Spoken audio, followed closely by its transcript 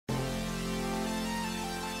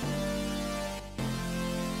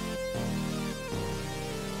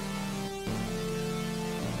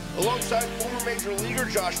Alongside former Major Leaguer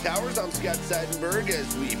Josh Towers, I'm Scott Seidenberg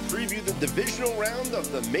as we preview the divisional round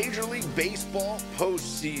of the Major League Baseball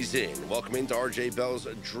postseason. Welcome into RJ Bell's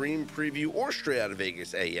Dream Preview or Straight Out of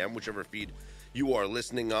Vegas AM, whichever feed you are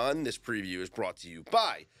listening on. This preview is brought to you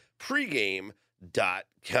by pregame.com.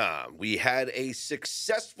 We had a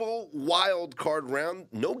successful wild card round.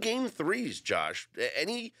 No game threes, Josh.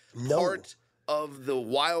 Any part of the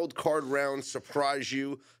wild card round surprise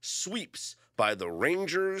you? Sweeps by the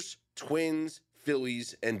Rangers, Twins,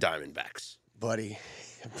 Phillies, and Diamondbacks. Buddy,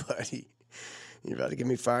 you're about to get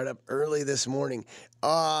me fired up early this morning.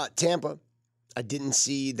 Tampa, I didn't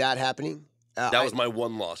see that happening. That was my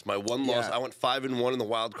one loss. My one loss, I went 5-1 in the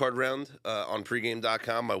wild card round on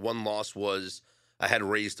pregame.com. My one loss was I had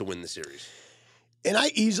Rays to win the series. And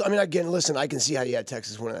again, listen, I can see how you had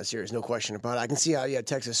Texas winning that series, no question about it. I can see how you had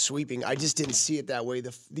Texas sweeping. I just didn't see it that way.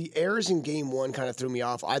 The errors in game one kind of threw me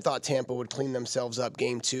off. I thought Tampa would clean themselves up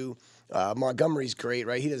game two. Montgomery's great,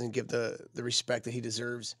 right? He doesn't give the respect that he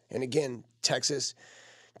deserves. And again, Texas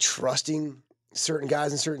trusting certain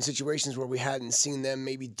guys in certain situations where we hadn't seen them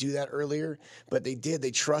maybe do that earlier, but they did.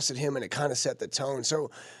 They trusted him, and it kind of set the tone.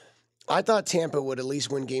 So I thought Tampa would at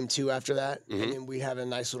least win game two after that, and then we'd have a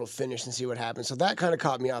nice little finish and see what happens. So that kind of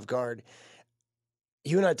caught me off guard.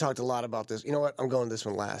 You and I talked a lot about this. You know what? I'm going this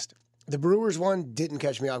one last. The Brewers one didn't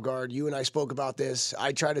catch me off guard. You and I spoke about this.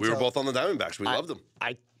 We were both on the Diamondbacks. We loved them.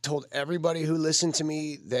 I told everybody who listened to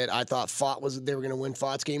me that I thought they were going to win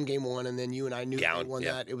Fott's game one, and then you and I knew they won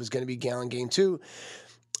that. It was going to be Gallen game two.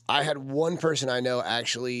 I had one person I know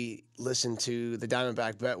actually listen to the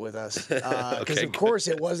Diamondback bet with us. Because, of course,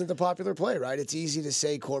 it wasn't the popular play, right? It's easy to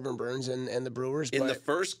say Corbin Burns and the Brewers. In the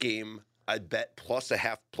first game, I bet plus the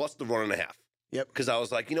 1.5. Yep. Because I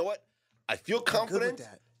was like, you know what? I feel confident,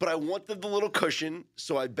 but I wanted the little cushion,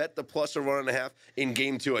 so I bet the plus 1.5. In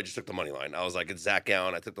game two, I just took the money line. I was like, it's Zach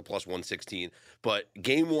Gallen. I took the plus 116. But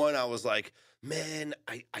game one, I was like, man,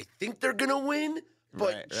 I think they're going to win.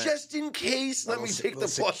 But just in case, let me take the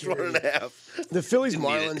plus 1.5. The Phillies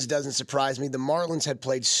Marlins doesn't surprise me. The Marlins had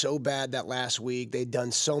played so bad that last week. They'd done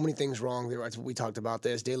so many things wrong. We talked about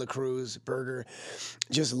this. De La Cruz, Berger,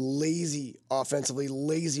 just lazy offensively,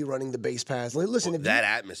 lazy running the base paths. Listen, that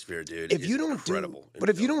atmosphere, dude, is incredible. But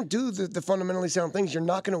if you don't do the fundamentally sound things, you're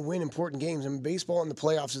not going to win important games. And baseball in the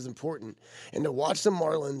playoffs is important. And to watch the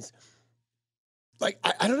Marlins, like,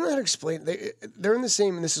 I don't know how to explain it. They're in the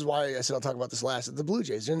same, and this is why I said I'll talk about this last, the Blue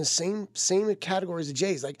Jays. They're in the same category as the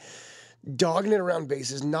Jays, like dogging it around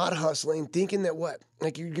bases, not hustling, thinking that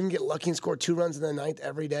you're going to get lucky and score 2 runs in the ninth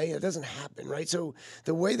every day. It doesn't happen, right? So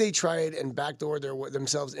the way they tried and backdoored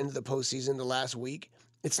themselves into the postseason the last week,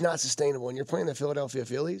 it's not sustainable. And you're playing the Philadelphia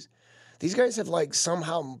Phillies. These guys have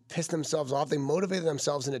somehow pissed themselves off. They motivated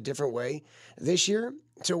themselves in a different way this year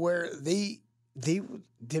to where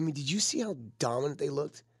did you see how dominant they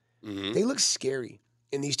looked? Mm-hmm. They looked scary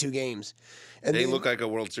in these 2 games. And they look like a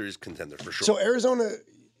World Series contender for sure. So Arizona,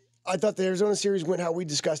 I thought the Arizona series went how we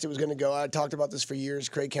discussed it was going to go. I talked about this for years.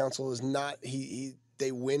 Craig Counsell is not,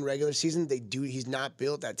 they win regular season. He's not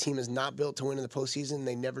built. That team is not built to win in the postseason.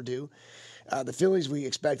 They never do. The Phillies we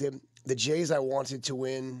expected. The Jays I wanted to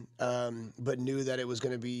win, but knew that it was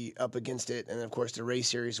going to be up against it. And, of course, the Rays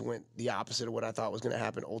series went the opposite of what I thought was going to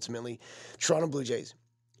happen ultimately. Toronto Blue Jays,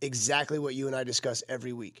 exactly what you and I discuss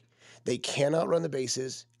every week. They cannot run the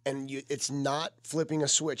bases, and it's not flipping a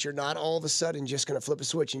switch. You're not all of a sudden just going to flip a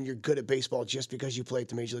switch and you're good at baseball just because you play at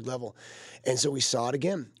the major league level. And so we saw it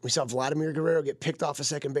again. We saw Vladimir Guerrero get picked off of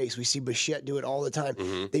second base. We see Bichette do it all the time.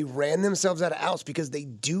 Mm-hmm. They ran themselves out of outs because they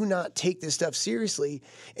do not take this stuff seriously.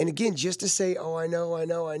 And again, just to say, oh, I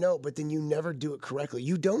know, but then you never do it correctly.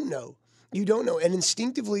 You don't know. And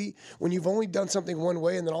instinctively, when you've only done something one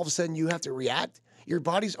way and then all of a sudden you have to react, your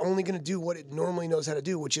body's only going to do what it normally knows how to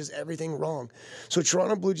do, which is everything wrong. So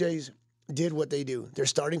Toronto Blue Jays did what they do. Their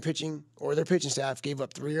starting pitching or their pitching staff gave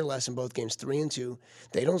up 3 or less in both games, 3-2.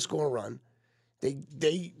 They don't score a run. They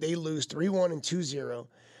lose 3-1 and 2-0.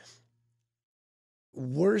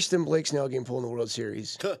 Worse than Blake Snell getting pulled in the World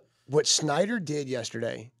Series. What Snyder did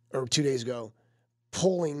yesterday, or 2 days ago,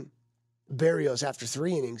 pulling Berrios after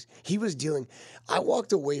 3 innings, he was dealing. I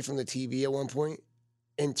walked away from the TV at one point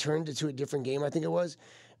and turned it to a different game, I think it was,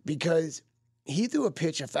 because he threw a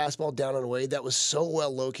fastball down and away that was so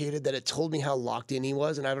well located that it told me how locked in he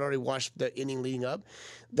was, and I've already watched the inning leading up,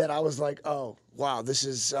 that I was like, oh, wow, this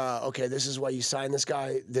is, okay, this is why you signed this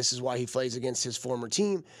guy. This is why he plays against his former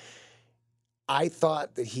team. I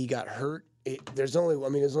thought that he got hurt. There's only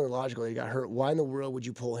logical that he got hurt. Why in the world would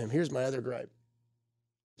you pull him? Here's my other gripe,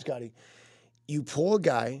 Scotty. You pull a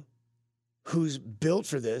guy who's built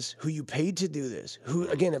for this, who you paid to do this, who,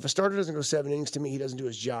 again, if a starter doesn't go 7 innings, to me, he doesn't do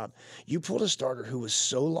his job. You pulled a starter who was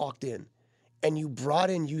so locked in, and you brought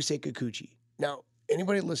in Yusei Kikuchi. Now,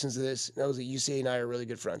 anybody that listens to this knows that Yusei and I are really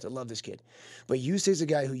good friends. I love this kid. But Yusei's a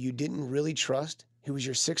guy who you didn't really trust, who was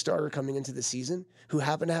your 6th starter coming into the season, who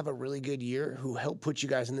happened to have a really good year, who helped put you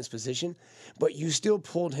guys in this position, but you still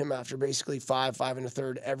pulled him after basically 5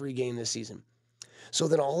 1/3 every game this season. So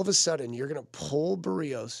then all of a sudden, you're going to pull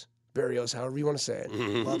Barrios, however you want to say it,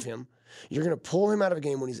 love him. You're going to pull him out of a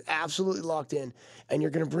game when he's absolutely locked in, and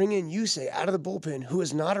you're going to bring in Yusei out of the bullpen, who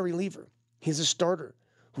is not a reliever. He's a starter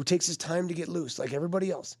who takes his time to get loose like everybody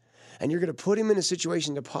else. And you're going to put him in a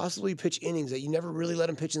situation to possibly pitch innings that you never really let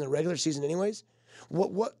him pitch in the regular season anyways.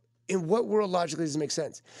 In what world logically does it make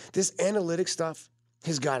sense? This analytic stuff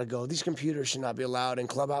has got to go. These computers should not be allowed in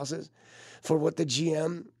clubhouses. For what the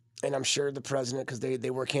GM, and I'm sure the president, because they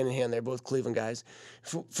work hand in hand, they're both Cleveland guys,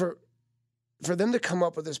 for them to come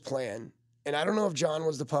up with this plan, and I don't know if John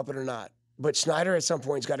was the puppet or not, but Snyder at some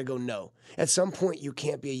point has got to go no. At some point, you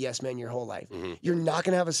can't be a yes man your whole life. You're not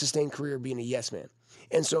going to have a sustained career being a yes man.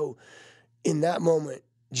 And so in that moment,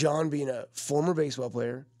 John being a former baseball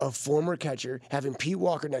player, a former catcher, having Pete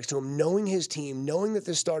Walker next to him, knowing his team, knowing that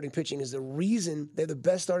this starting pitching is the reason they're the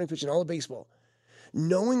best starting pitch in all of baseball,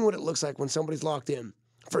 knowing what it looks like when somebody's locked in,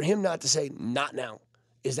 for him not to say, not now,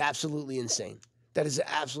 is absolutely insane. That is an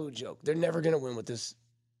absolute joke. They're never going to win with this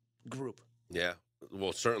group. Yeah.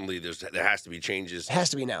 Well, certainly there has to be changes. It has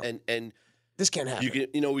to be now. And this can't happen.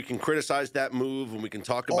 We can criticize that move, and we can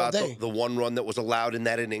talk about the one run that was allowed in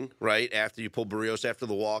that inning, right after you pull Barrios after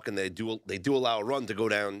the walk, and they do allow a run to go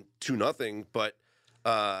down 2-0. But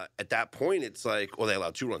at that point, it's like, they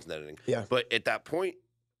allowed 2 runs in that inning. Yeah. But at that point,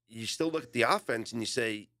 you still look at the offense and you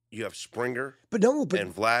say you have Springer, and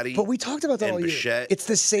Vladdy, but we talked about that all year. Bichette, it's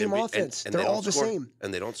the same offense. And they're all the same,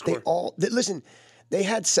 and they don't score. Listen. They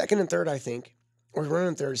had 2nd and 3rd, I think, or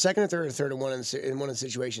running 3rd, 2nd and 3rd, or 3rd in one of the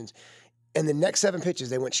situations. And the next 7 pitches,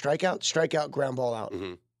 they went strikeout, ground ball out.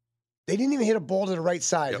 They didn't even hit a ball to the right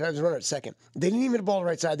side. I was running at 2nd. They didn't even hit a ball to the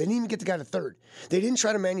right side. They didn't even get the guy to 3rd. They didn't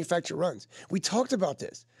try to manufacture runs. We talked about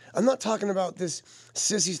this. I'm not talking about this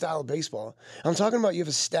sissy style of baseball. I'm talking about you have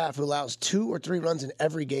a staff who allows 2 or 3 runs in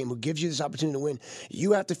every game, who gives you this opportunity to win.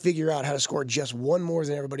 You have to figure out how to score just 1 more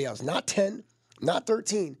than everybody else. Not 10, not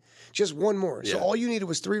 13, just 1 more. Yeah. So all you needed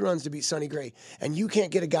was 3 runs to beat Sonny Gray. And you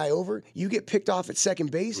can't get a guy over. You get picked off at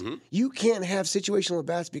second base. You can't have situational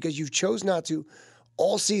at-bats because you've chose not to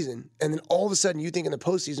all season. And then all of a sudden you think in the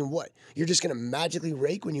postseason, what? You're just going to magically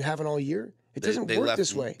rake when you haven't all year? It doesn't work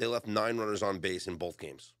this way. They left 9 runners on base in both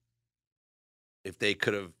games. If they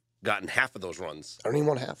could have gotten half of those runs. I don't even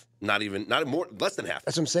want half. Not more, less than half.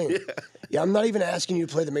 That's what I'm saying. Yeah, I'm not even asking you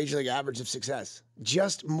to play the major league average of success.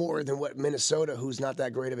 Just more than what Minnesota, who's not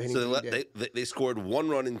that great of a hitting team, did. They scored 1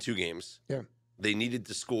 run in 2 games. Yeah. They needed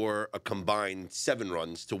to score a combined 7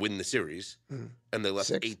 runs to win the series, and they left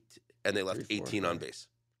 6? 8. And they left 18 on base.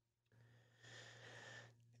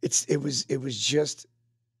 It was just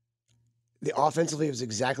the offensively. It was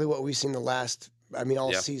exactly what we've seen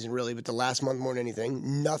all season really, but the last month more than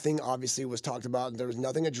anything. Nothing obviously was talked about. There was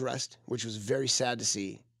nothing addressed, which was very sad to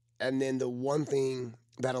see. And then the one thing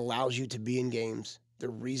that allows you to be in games, the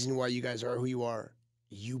reason why you guys are who you are,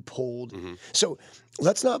 you pulled. So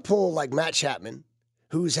let's not pull like Matt Chapman,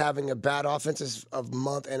 who's having a bad offensive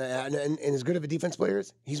month and as good of a defense player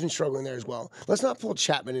is. He's been struggling there as well. Let's not pull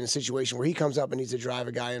Chapman in a situation where he comes up and needs to drive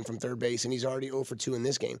a guy in from third base, and he's already 0 for 2 in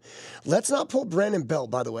this game. Let's not pull Brandon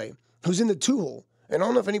Belt, by the way, who's in the 2-hole. And I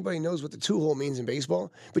don't know if anybody knows what the 2-hole means in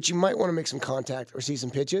baseball, but you might want to make some contact or see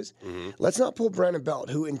some pitches. Let's not pull Brandon Belt,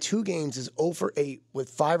 who in 2 games is 0 for 8 with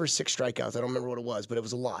 5 or 6 strikeouts. I don't remember what it was, but it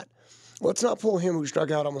was a lot. Let's not pull him, who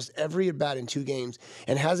struck out almost every at-bat in 2 games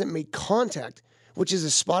and hasn't made contact, which is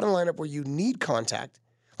a spot in the lineup where you need contact.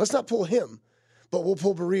 Let's not pull him, but we'll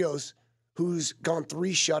pull Barrios, who's gone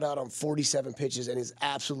 3 shutout on 47 pitches and is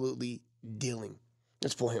absolutely dealing.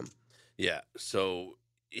 Let's pull him. Yeah, so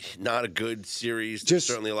not a good series. There's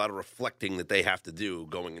certainly a lot of reflecting that they have to do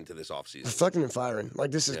going into this offseason. Reflecting and firing.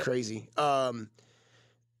 Like, this is crazy. The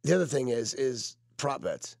other thing is prop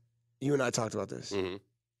bets. You and I talked about this.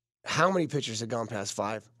 How many pitchers have gone past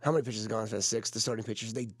 5? How many pitchers have gone past 6? The starting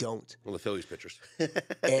pitchers, they don't. Well, the Phillies pitchers.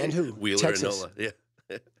 And who? Wheeler Texas. and Nola.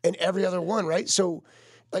 Yeah. And every other one, right? So,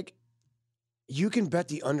 like, you can bet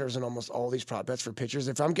the unders on almost all these prop bets for pitchers.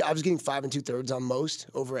 I was getting 5 2/3 on most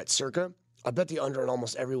over at Circa. I bet the under on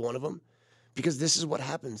almost every one of them, because this is what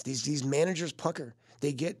happens. These managers pucker.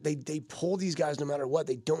 They pull these guys no matter what.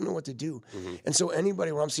 They don't know what to do. And so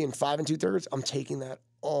anybody where I'm seeing 5 2/3, I'm taking that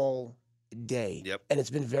all day. Yep. And it's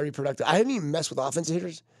been very productive. I haven't even messed with offensive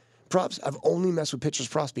hitters, props. I've only messed with pitchers'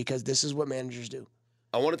 props because this is what managers do.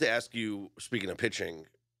 I wanted to ask you, speaking of pitching,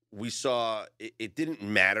 we saw it didn't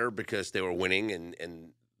matter because they were winning and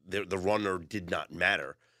the runner did not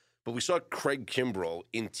matter. But we saw Craig Kimbrell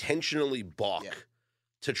intentionally balk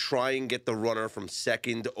to try and get the runner from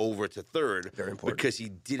second over to third. Very important. Because he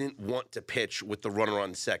didn't want to pitch with the runner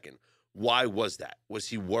on second. Why was that? Was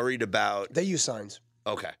he worried about... They use signs.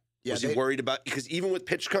 Okay. Yeah, was he worried about, because even with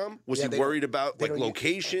PitchCom, was he worried about like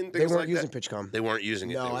location, things like that? They weren't using PitchCom. They weren't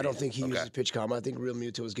using it. No, I don't think he uses PitchCom. I think Real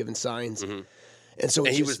Muto was given signs. Mm-hmm. And so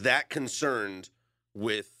he was that concerned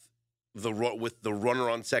with the runner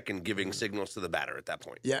on second giving signals to the batter at that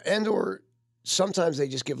point. Yeah, and or sometimes they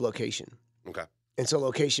just give location. Okay. And so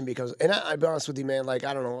location becomes, and I'll be honest with you, man, like,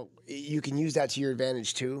 I don't know, you can use that to your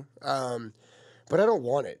advantage too. But I don't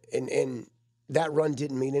want it. And that run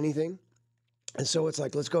didn't mean anything. And so it's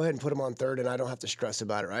like, let's go ahead and put him on third, and I don't have to stress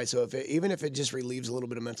about it, right? So even if it just relieves a little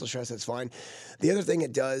bit of mental stress, that's fine. The other thing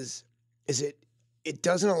it does is it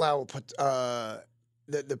doesn't allow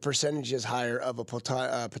the percentages higher of a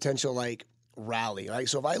potential like rally, right?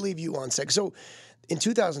 So if I leave you on second, so in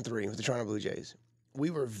 2003 with the Toronto Blue Jays, we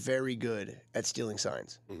were very good at stealing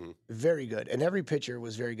signs, very good, and every pitcher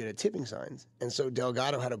was very good at tipping signs. And so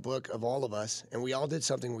Delgado had a book of all of us, and we all did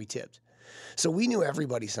something we tipped. So we knew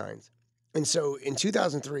everybody's signs. And so in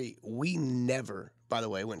 2003, we never, by the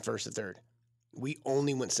way, went first to third. We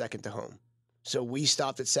only went second to home. So we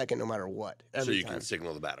stopped at second no matter what. So you can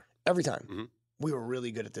signal the batter. Every time. We were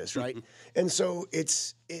really good at this, right? And so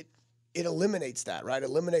it eliminates that, right? It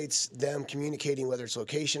eliminates them communicating, whether it's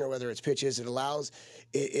location or whether it's pitches. It allows,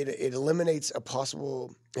 it eliminates a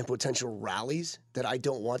possible and potential rallies that I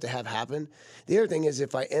don't want to have happen. The other thing is,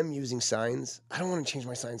 if I am using signs, I don't want to change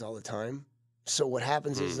my signs all the time. So what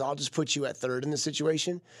happens is I'll just put you at third in the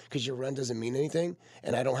situation because your run doesn't mean anything,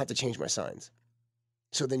 and I don't have to change my signs.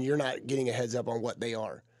 So then you're not getting a heads up on what they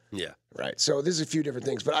are. Yeah. Right. So there's a few different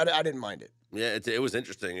things, but I didn't mind it. Yeah, it was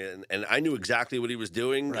interesting, and I knew exactly what he was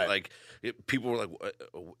doing. Right. Like people were like,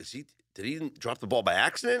 did he drop the ball by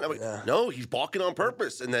accident? I'm like, no, he's balking on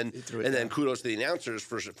purpose. And then kudos to the announcers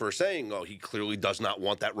for saying, he clearly does not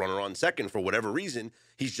want that runner on second for whatever reason.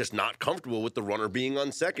 He's just not comfortable with the runner being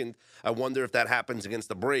on second. I wonder if that happens against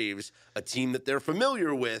the Braves, a team that they're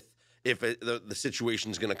familiar with, if the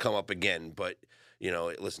situation's going to come up again. But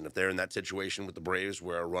listen, if they're in that situation with the Braves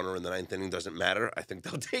where a runner in the ninth inning doesn't matter, I think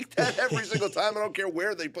they'll take that every single time. I don't care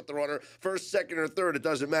where they put the runner, first, second, or third. It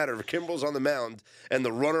doesn't matter. If Kimbrell's on the mound and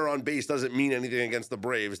the runner on base doesn't mean anything against the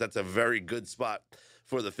Braves, that's a very good spot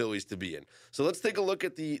for the Phillies to be in. So let's take a look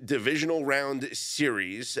at the divisional round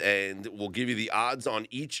series, and we'll give you the odds on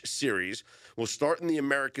each series. We'll start in the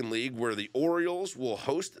American League, where the Orioles will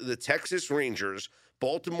host the Texas Rangers.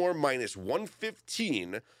 Baltimore minus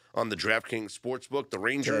 115 on the DraftKings Sportsbook. The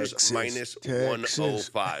Rangers minus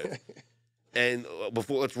 105. And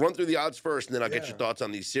let's run through the odds first, and then I'll get your thoughts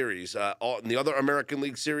on these series. In the other American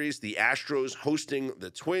League series, the Astros hosting the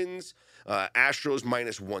Twins. Astros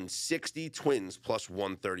minus 160, Twins plus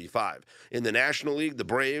 135. In the National League, the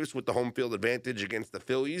Braves with the home field advantage against the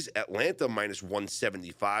Phillies. Atlanta minus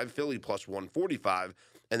 175, Philly plus 145.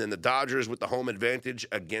 And then the Dodgers with the home advantage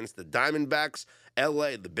against the Diamondbacks.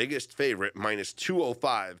 LA, the biggest favorite, minus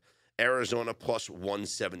 205. Arizona plus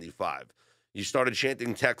 175. You started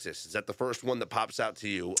chanting Texas. Is that the first one that pops out to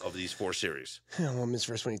you of these four series? Well, this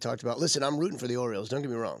first one you talked about. Listen, I'm rooting for the Orioles. Don't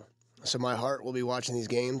get me wrong. So my heart will be watching these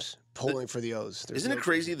games, pulling for the O's. Isn't it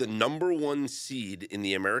crazy? The number one seed in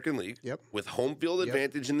the American League with home field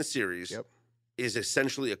advantage in the series is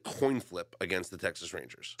essentially a coin flip against the Texas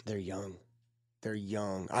Rangers. They're young. They're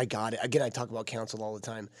young. I got it. Again, I talk about counsel all the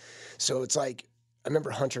time. So it's like, I remember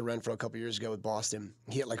Hunter Renfroe a couple years ago with Boston.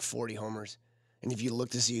 He hit like 40 homers. And if you look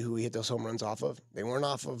to see who he hit those home runs off of, they weren't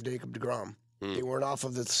off of Jacob deGrom. They weren't off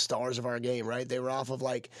of the stars of our game, right? They were off of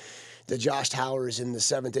like the Josh Towers in the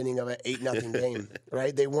seventh inning of an 8-0 game,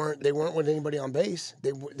 right? They weren't with anybody on base.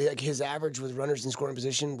 They like his average with runners in scoring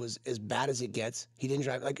position was as bad as it gets. He didn't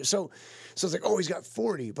drive so it's like, he's got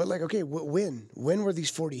 40, but like, okay, when were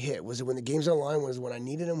these 40 hit? Was it when the game's on the line? Was it when I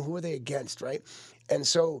needed them? Who were they against, right? And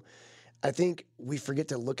so I think we forget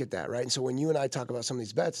to look at that, right? And so when you and I talk about some of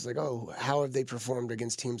these bets, it's like, how have they performed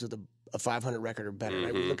against teams with a 500 record or better,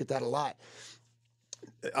 right? We look at that a lot.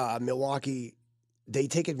 Milwaukee, they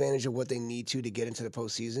take advantage of what they need to get into the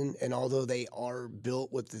postseason. And although they are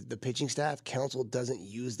built with the pitching staff, Counsell doesn't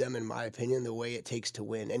use them, in my opinion, the way it takes to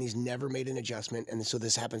win. And he's never made an adjustment. And so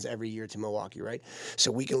this happens every year to Milwaukee, right?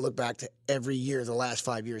 So we can look back to every year the last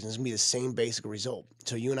 5 years, and it's going to be the same basic result.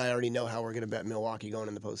 So you and I already know how we're going to bet Milwaukee going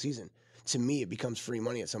in the postseason. To me, it becomes free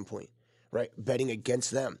money at some point, right? Betting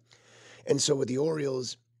against them. And so with the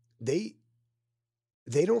Orioles, they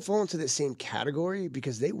don't fall into the same category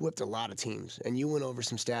because they whipped a lot of teams. And you went over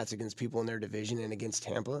some stats against people in their division and against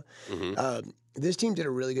Tampa. This team did a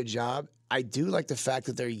really good job. I do like the fact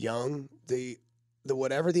that they're young. The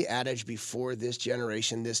whatever the adage before this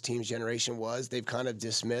generation, this team's generation was, they've kind of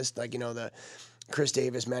dismissed. Like, the Chris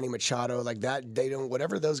Davis, Manny Machado, like that. They don't,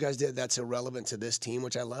 whatever those guys did, that's irrelevant to this team,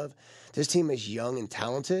 which I love. This team is young and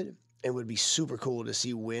talented. It would be super cool to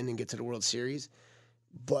see win and get to the World Series.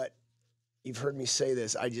 But you've heard me say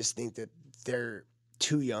this. I just think that they're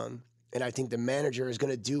too young. And I think the manager is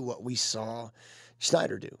going to do what we saw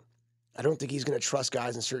Snyder do. I don't think he's going to trust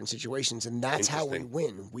guys in certain situations. And that's how we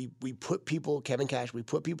win. We put people, Kevin Cash, we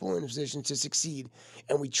put people in a position to succeed,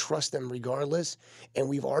 and we trust them regardless. And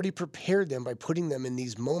we've already prepared them by putting them in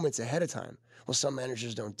these moments ahead of time. Well, some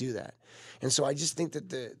managers don't do that. And so I just think that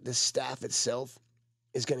the staff itself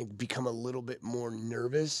is going to become a little bit more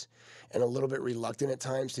nervous and a little bit reluctant at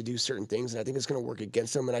times to do certain things. And I think it's going to work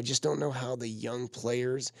against them. And I just don't know how the young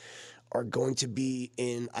players are going to be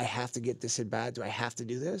in, I have to get this at bat. Do I have to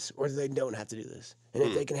do this? Or do they don't have to do this? And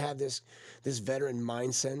if they can have this veteran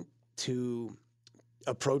mindset to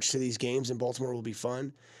approach to these games, and Baltimore will be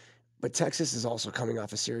fun. But Texas is also coming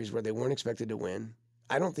off a series where they weren't expected to win.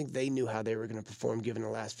 I don't think they knew how they were going to perform given the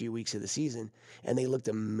last few weeks of the season. And they looked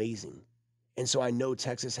amazing. And so I know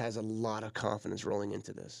Texas has a lot of confidence rolling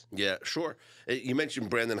into this. Yeah, sure. You mentioned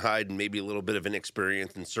Brandon Hyde and maybe a little bit of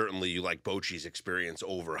inexperience, and certainly you like Bochy's experience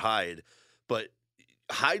over Hyde. But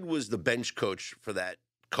Hyde was the bench coach for that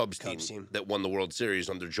Cubs team that won the World Series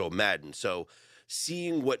under Joe Madden. So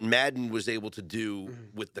seeing what Madden was able to do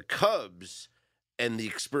with the Cubs and the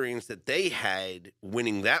experience that they had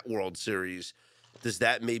winning that World Series, does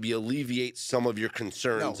that maybe alleviate some of your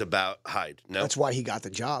concerns about Hyde? No? That's why he got the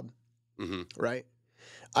job. Right?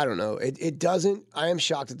 I don't know. It doesn't. I am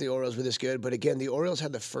shocked that the Orioles were this good. But again, the Orioles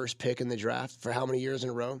had the first pick in the draft for how many years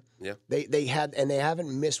in a row? Yeah. They had, and they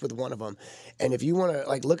haven't missed with one of them. And if you want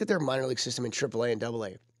to look at their minor league system in AAA and AA,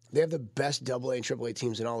 they have the best AA and AAA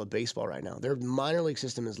teams in all of baseball right now. Their minor league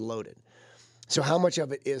system is loaded. So how much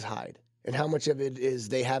of it is Hyde? And how much of it is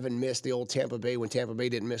they haven't missed the old Tampa Bay when Tampa Bay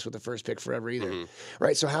didn't miss with the first pick forever either?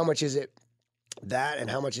 Right? So how much is it that, and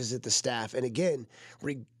how much is it the staff? And again,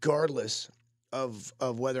 regardless of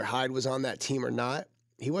whether Hyde was on that team or not,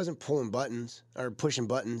 he wasn't pulling buttons or pushing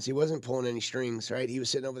buttons. He wasn't pulling any strings, right? He was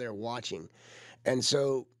sitting over there watching. And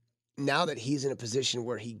so now that he's in a position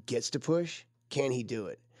where he gets to push, can he do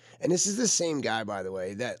it? And this is the same guy, by the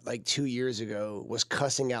way, that 2 years ago was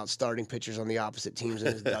cussing out starting pitchers on the opposite teams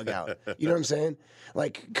in his dugout. You know what I'm saying?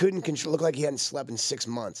 Couldn't control, looked like he hadn't slept in 6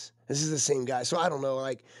 months. This is the same guy. So I don't know,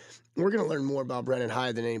 we're going to learn more about Brandon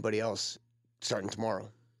Hyde than anybody else starting tomorrow.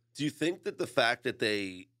 Do you think that the fact that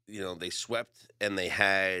they swept and they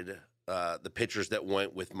had the pitchers that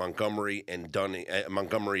went with Montgomery and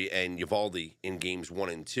Eovaldi in games 1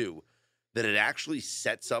 and 2, that it actually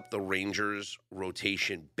sets up the Rangers'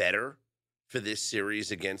 rotation better for this series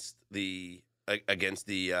against the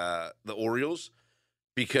Orioles?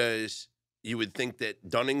 Because you would think that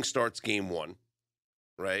Dunning starts game 1.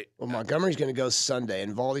 Right. Well, Montgomery's going to go Sunday,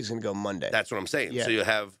 and Valdi's going to go Monday. That's what I'm saying. Yeah. So you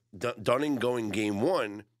have Dunning going game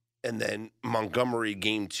 1, and then Montgomery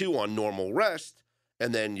game 2 on normal rest,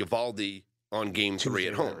 and then Eovaldi on game 3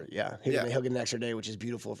 at home. Yeah. He'll get an extra day, which is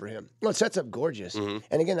beautiful for him. Well, it sets up gorgeous. And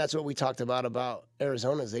again, that's what we talked about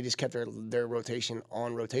Arizona, is they just kept their rotation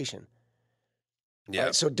on rotation. Yeah.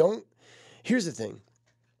 Right? So here's the thing.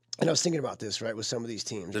 And I was thinking about this, right, with some of these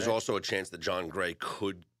teams. There's also a chance that John Gray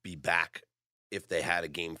could be back if they had a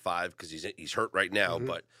game 5, because he's hurt right now,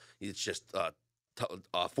 but it's just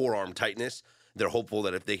forearm tightness. They're hopeful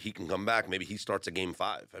that if he can come back, maybe he starts a game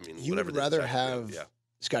 5. I mean, you would rather have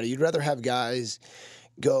Scotty. You'd rather have guys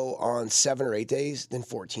go on 7 or 8 days than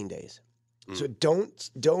 14 days. So don't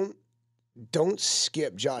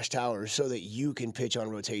skip Josh Towers so that you can pitch on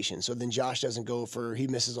rotation. So then Josh doesn't he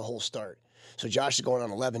misses a whole start. So Josh is going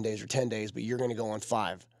on 11 days or 10 days, but you're going to go on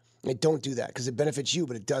 5. Don't do that, because it benefits you,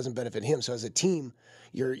 but it doesn't benefit him. So as a team,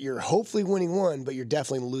 you're hopefully winning one, but you're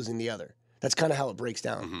definitely losing the other. That's kind of how it breaks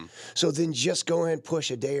down. So then just go ahead and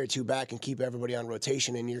push a day or 2 back and keep everybody on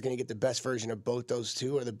rotation, and you're going to get the best version of both those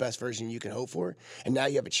two, or the best version you can hope for. And now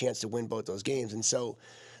you have a chance to win both those games. And so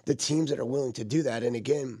the teams that are willing to do that, and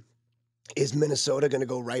again, is Minnesota going to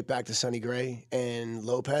go right back to Sonny Gray and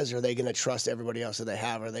Lopez, or are they going to trust everybody else that they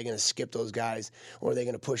have? Are they going to skip those guys, or are they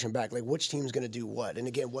going to push them back? Which team's going to do what? And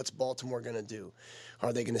again, what's Baltimore going to do?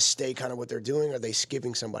 Are they going to stay kind of what they're doing? Are they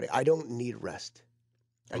skipping somebody? I don't need rest.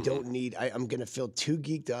 I'm going to feel too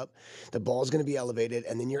geeked up. The ball's going to be elevated,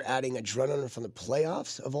 and then you're adding adrenaline from the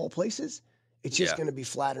playoffs of all places, It's just going to be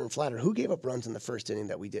flatter and flatter. Who gave up runs in the first inning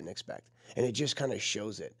that we didn't expect? And it just kind of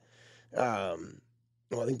shows it.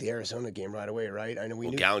 Well, I think the Arizona game right away, right? I know we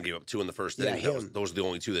knew Gallen gave up 2 in the first inning. Those are the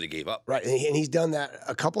only 2 that he gave up. Right, and he's done that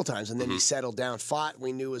a couple times, and then he settled down. Fott,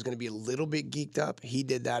 we knew was going to be a little bit geeked up. He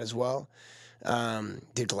did that as well.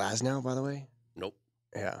 Did Glasnow, by the way? Nope.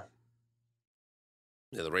 Yeah.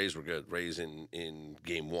 Yeah, the Rays were good. Rays in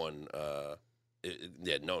game 1,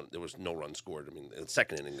 there was no run scored. I mean, in the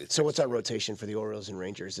second inning. So what's our rotation for the Orioles and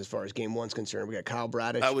Rangers as far as game 1's concerned? We got Kyle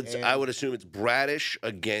Bradish. I would assume it's Bradish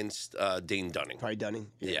against Dane Dunning. Probably Dunning.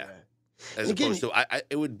 Yeah. As opposed to,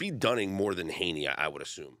 it would be Dunning more than Haney, I would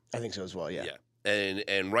assume. I think so as well, yeah. Yeah.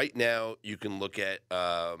 And right now, you can look at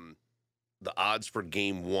the odds for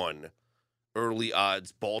game 1. Early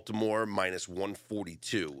odds, Baltimore minus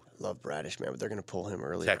 142. Love Bradish, man, but they're going to pull him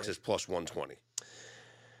early. Texas plus 120.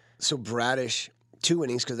 So Bradish, 2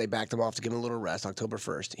 innings because they backed him off to give him a little rest, October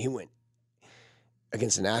 1st. He went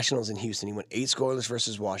against the Nationals in Houston. He went 8 scoreless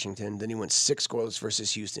versus Washington. Then he went 6 scoreless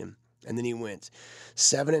versus Houston. And then he went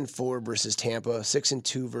 7-4 versus Tampa,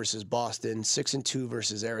 6-2 versus Boston, 6-2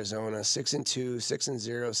 versus Arizona, 6-2,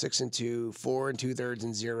 6-0, 6-2, 4 2/3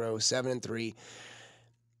 and 0, 7-3.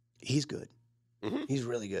 He's good. Mm-hmm. He's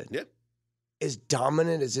really good. Yeah. As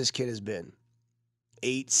dominant as this kid has been,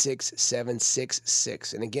 8-6, 7-6,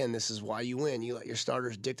 6. And again, this is why you win. You let your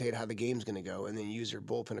starters dictate how the game's going to go and then use your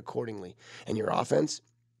bullpen accordingly. And your offense,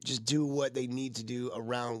 just do what they need to do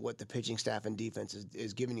around what the pitching staff and defense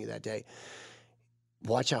is giving you that day.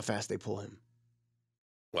 Watch how fast they pull him.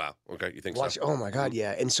 Wow. Okay. You think so? Oh, my God,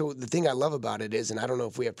 yeah. And so the thing I love about it is, and I don't know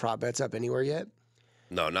if we have prop bets up anywhere yet.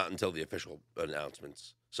 No, not until the official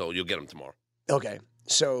announcements. So you'll get them tomorrow. Okay.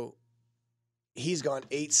 So he's gone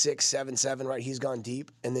 8-6, 7-7, right? He's gone deep.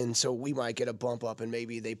 And then so we might get a bump up and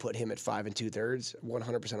maybe they put him at 5 2/3.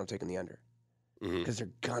 100% I'm taking the under. Because they're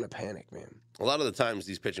going to panic, man. A lot of the times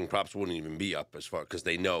these pitching props wouldn't even be up as far because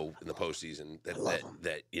they know in the postseason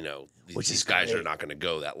that these guys are not going to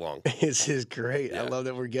go that long. This is great. Yeah. I love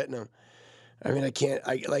that we're getting them. I mean,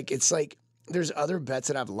 it's like there's other bets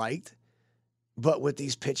that I've liked, but with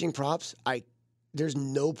these pitching props, there's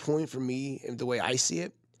no point for me, the way I see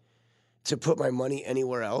it, to put my money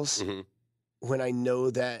anywhere else when I know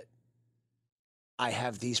that I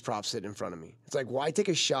have these props sitting in front of me. It's like, why take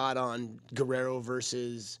a shot on Guerrero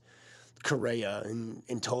versus Correa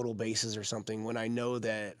in total bases or something when I know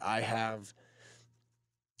that I have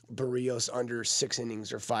Barrios under 6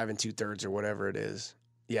 innings or 5 2/3 or whatever it is.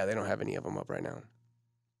 Yeah, they don't have any of them up right now.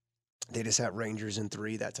 They just have Rangers in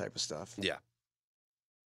 3, that type of stuff. Yeah.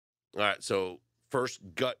 All right, so first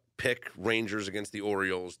gut pick, Rangers against the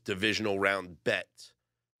Orioles, divisional round bet.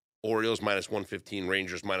 Orioles minus 115,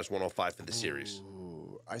 Rangers minus 105 for the series.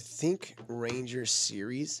 I think Rangers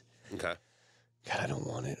series. Okay. God, I don't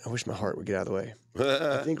want it. I wish my heart would get out of the way.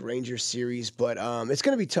 I think Rangers series, but it's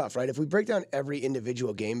going to be tough, right? If we break down every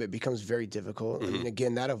individual game, it becomes very difficult. I mean,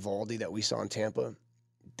 again, that Evaldi that we saw in Tampa,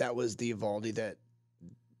 that was the Evaldi that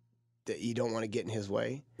you don't want to get in his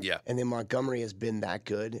way. Yeah. And then Montgomery has been that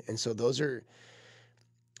good. And so those are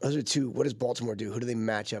 2. What does Baltimore do? Who do they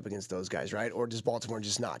match up against those guys, right? Or does Baltimore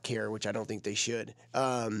just not care, which I don't think they should?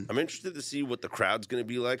 I'm interested to see what the crowd's going to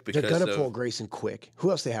be like. Because they're going to pull Grayson quick. Who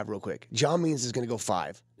else they have real quick? John Means is going to go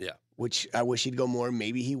 5. Yeah. Which I wish he'd go more.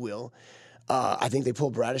 Maybe he will. I think they pull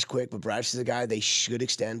Bradish quick, but Bradish is a guy they should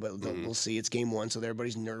extend, but we'll see. It's game 1, so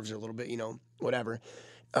everybody's nerves are a little bit, whatever.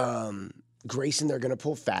 Grayson, they're going to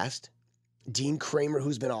pull fast. Dean Kramer,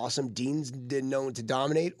 who's been awesome. Dean's been known to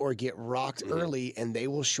dominate or get rocked early, and they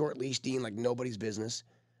will short leash Dean like nobody's business,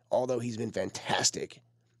 although he's been fantastic.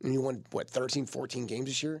 And he won, 13, 14 games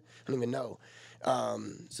this year? I don't even know.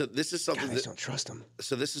 So this is something I just don't trust him.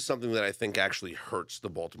 So this is something that I think actually hurts the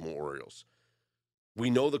Baltimore Orioles. We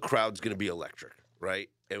know the crowd's going to be electric, right?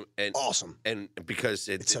 And awesome. And because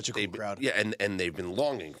it's such a cool crowd. Yeah, and they've been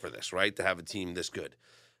longing for this, right? To have a team this good.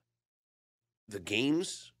 The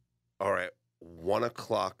games are at 1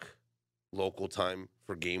 o'clock local time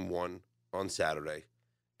for game 1 on Saturday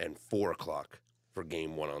and 4 o'clock for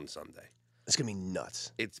game 1 on Sunday. It's going to be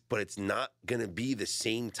nuts. But it's not going to be the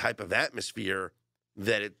same type of atmosphere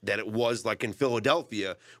that it was like in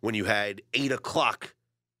Philadelphia when you had 8 o'clock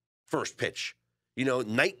first pitch.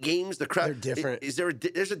 Night games, the crowd. They're different.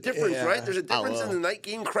 There's a difference, right? There's a difference in the night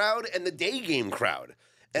game crowd and the day game crowd.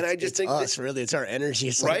 And I just think us, really. It's our energy.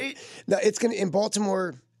 It's right? No, it's going to, in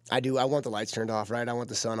Baltimore, I want the lights turned off, right? I want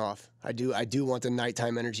the sun off. I do want the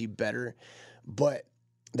nighttime energy better. But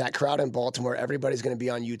that crowd in Baltimore, everybody's going to be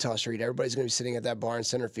on Utah Street. Everybody's going to be sitting at that bar in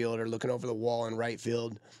center field or looking over the wall in right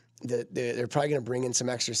field. They're probably going to bring in some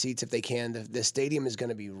extra seats if they can. The stadium is going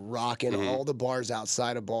to be rocking. Mm-hmm. All the bars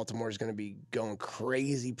outside of Baltimore is going to be going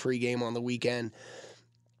crazy pregame on the weekend.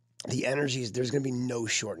 The energy there's going to be no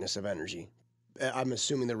shortness of energy. I'm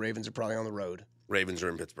assuming the Ravens are probably on the road. Ravens are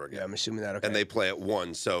in Pittsburgh. Yeah, I'm assuming that. Okay. And they play at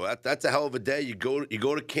 1. So that's a hell of a day. You go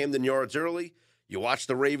to Camden Yards early. You watch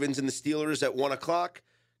the Ravens and the Steelers at 1 o'clock.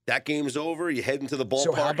 That game's over. You head into the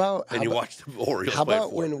ballpark and you watch the Orioles. How play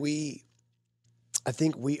about when we? I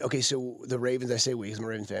think so the Ravens, I say we, because I'm a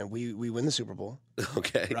Ravens fan, we win the Super Bowl.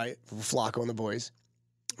 Okay. Right? Flacco and the boys.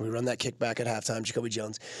 We run that kickback at halftime, Jacoby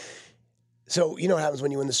Jones. So you know what happens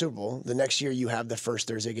when you win the Super Bowl? The next year you have the first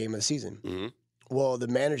Thursday game of the season. Mm-hmm. Well, the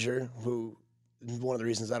manager, who, one of the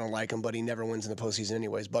reasons I don't like him, but he never wins in the postseason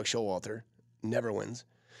anyways, Buck Showalter, never wins.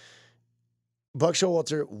 Buck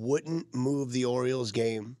Showalter wouldn't move the Orioles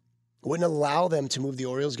game, wouldn't allow them to move the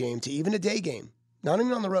Orioles game to even a day game. Not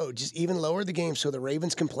even on the road, just even lower the game so the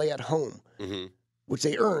Ravens can play at home, which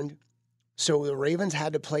they earned. So the Ravens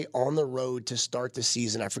had to play on the road to start the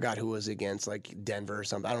season. I forgot who it was against, like Denver or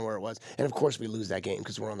something. I don't know where it was. And, of course, we lose that game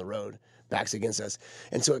because we're on the road. Backs against us.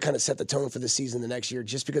 And so it kind of set the tone for the season the next year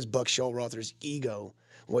just because Buck Showalter's ego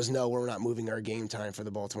was, no, we're not moving our game time for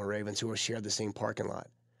the Baltimore Ravens, who shared the same parking lot.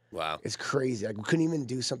 Wow. It's crazy. Like, we couldn't even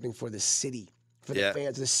do something for the city. For the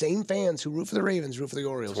fans, the same fans who root for the Ravens, root for the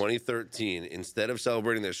Orioles. 2013, instead of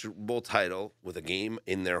celebrating their Super Bowl title with a game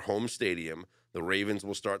in their home stadium, the Ravens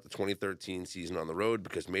will start the 2013 season on the road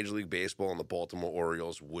because Major League Baseball and the Baltimore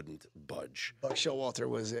Orioles wouldn't budge. Buck Showalter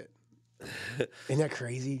was it. Isn't that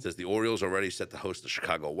crazy? It says the Orioles already set to host the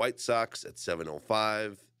Chicago White Sox at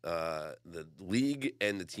 7:05. The league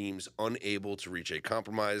and the team's unable to reach a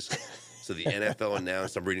compromise. So the NFL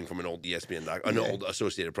announced, I'm reading from an old ESPN old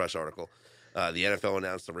Associated Press article. The NFL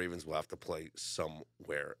announced the Ravens will have to play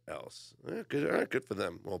somewhere else. Good, all right, good for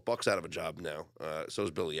them. Well, Buck's out of a job now. So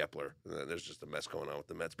is Billy Epler. There's just a mess going on with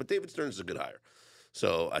the Mets. But David Stearns is a good hire.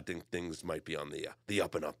 So I think things might be on the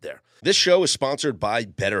up and up there. This show is sponsored by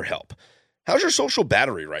BetterHelp. How's your social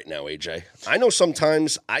battery right now, AJ? I know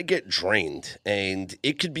sometimes I get drained, and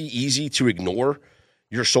it could be easy to ignore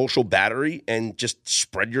your social battery and just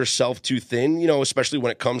spread yourself too thin, especially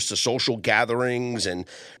when it comes to social gatherings and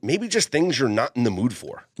maybe just things you're not in the mood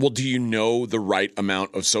for. Well, do you know the right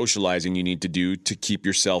amount of socializing you need to do to keep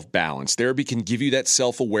yourself balanced? Therapy can give you that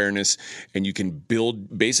self-awareness, and you can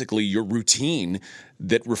build basically your routine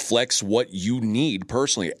that reflects what you need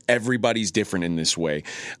personally. Everybody's different in this way.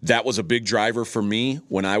 That was a big driver for me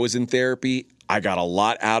when I was in therapy. I got a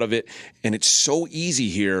lot out of it, and it's so easy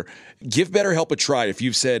here. Give BetterHelp a try. If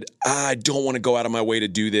you've said, I don't want to go out of my way to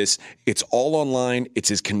do this, it's all online, it's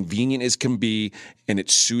as convenient as can be, and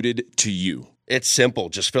it's suited to you. It's simple.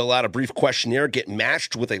 Just fill out a brief questionnaire, get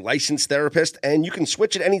matched with a licensed therapist, and you can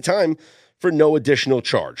switch at any time for no additional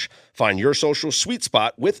charge. Find your social sweet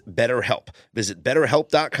spot with BetterHelp. Visit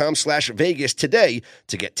BetterHelp.com/Vegas today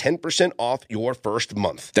to get 10% off your first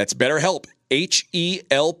month. That's BetterHelp,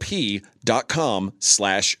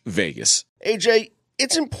 HELP.com/Vegas. AJ,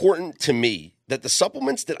 it's important to me that the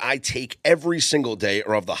supplements that I take every single day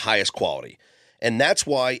are of the highest quality. And that's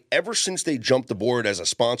why ever since they jumped aboard as a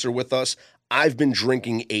sponsor with us, I've been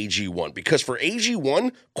drinking AG1 because for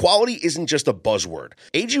AG1, quality isn't just a buzzword.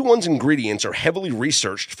 AG1's ingredients are heavily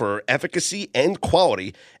researched for efficacy and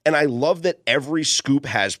quality, and I love that every scoop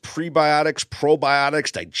has prebiotics,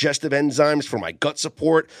 probiotics, digestive enzymes for my gut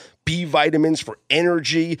support, B vitamins for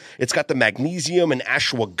energy. It's got the magnesium and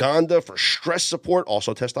ashwagandha for stress support,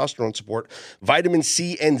 also testosterone support, vitamin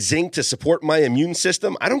C and zinc to support my immune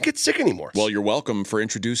system. I don't get sick anymore. Well, you're welcome for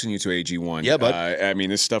introducing you to AG1. Yeah, bud. I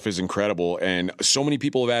mean, this stuff is incredible, and so many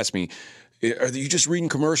people have asked me, are you just reading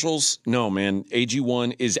commercials? No, man.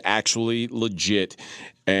 AG1 is actually legit,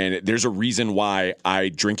 and there's a reason why I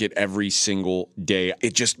drink it every single day.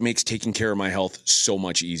 It just makes taking care of my health so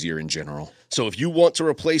much easier in general. So if you want to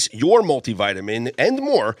replace your multivitamin and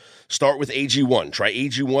more, start with AG1. Try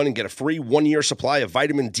AG1 and get a free 1-year supply of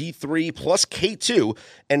vitamin D3 plus K2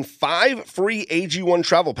 and 5 free AG1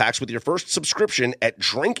 travel packs with your first subscription at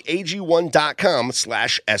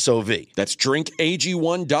drinkag1.com/SOV. That's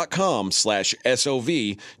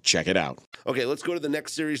drinkag1.com/SOV. Check it out. Okay, let's go to the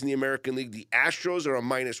next series in the American League. The Astros are a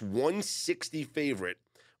minus 160 favorite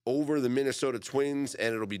over the Minnesota Twins,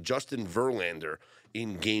 and it'll be Justin Verlander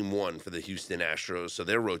in Game 1 for the Houston Astros. So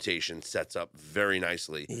their rotation sets up very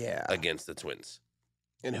nicely against the Twins.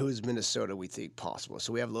 And who's Minnesota we think possible?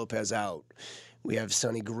 So we have Lopez out. We have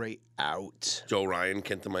Sonny Gray out. Joe Ryan,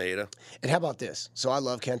 Kenta Maeda. And how about this? So I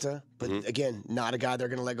love Kenta, but again, not a guy they're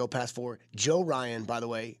going to let go past 4. Joe Ryan, by the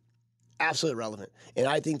way, absolutely relevant. And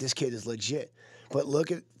I think this kid is legit. But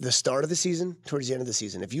look at the start of the season towards the end of the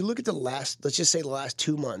season. If you look at let's just say the last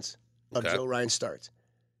 2 months of Joe Ryan starts,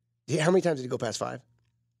 how many times did he go past 5?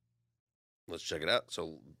 Let's check it out.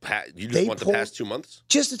 So, you just want the past 2 months?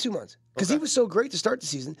 Just the 2 months. Because he was so great to start the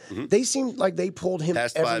season. Mm-hmm. They seemed like they pulled him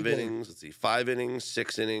past every 5 game. innings. Let's see. 5 innings,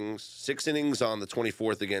 6 innings. 6 innings on the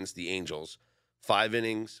 24th against the Angels. 5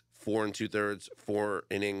 innings, 4 2/3. 4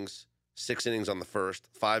 innings, 6 innings on the first.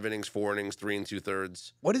 5 innings, 4 innings, 3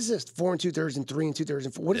 2/3. What is this? 4 2/3 and 3 2/3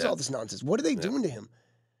 and 4. What is all this nonsense? What are they doing to him?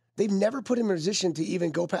 They've never put him in a position to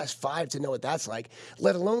even go past 5 to know what that's like,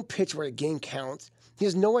 let alone pitch where the game counts. He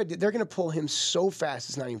has no idea. They're going to pull him so fast,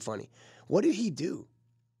 it's not even funny. What did he do?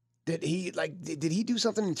 Did he do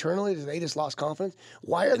something internally that they just lost confidence?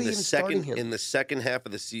 Why are they even starting him? In the second half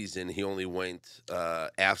of the season, he only went,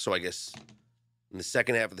 so I guess in the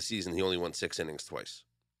second half of the season, he only went 6 innings twice.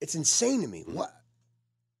 It's insane to me.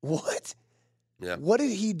 What? Yeah. What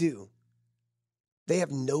did he do? They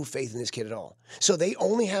have no faith in this kid at all. So they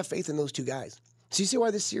only have faith in those 2 guys. So you see why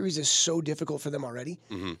this series is so difficult for them already?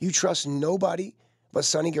 Mm-hmm. You trust nobody but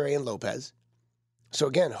Sonny Gray and Lopez. So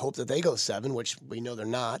again, hope that they go 7, which we know they're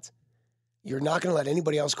not. You're not going to let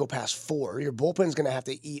anybody else go past 4. Your bullpen's going to have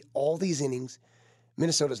to eat all these innings.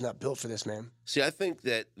 Minnesota's not built for this, man. See, I think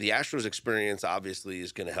that the Astros experience obviously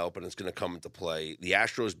is going to help, and it's going to come into play. The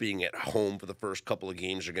Astros being at home for the first couple of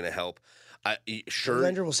games are going to help.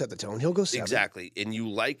 Verlander will set the tone. He'll go 7. Exactly, and you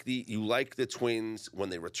like the Twins when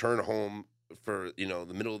they return home for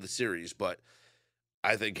the middle of the series, but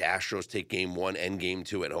I think Astros take game 1 and game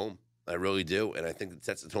 2 at home. I really do, and I think it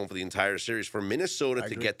sets the tone for the entire series. For Minnesota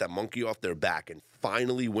to get that monkey off their back and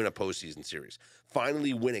finally win a postseason series,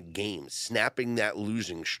 finally win a game, snapping that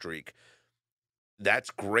losing streak, that's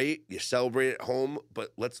great. You celebrate at home,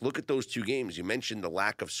 but let's look at those 2 games. You mentioned the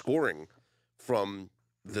lack of scoring from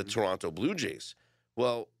the Toronto Blue Jays.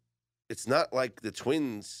 Well, it's not like the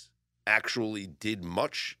Twins actually did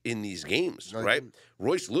much in these games, right?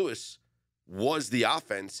 Royce Lewis was the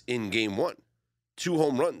offense in game 1. 2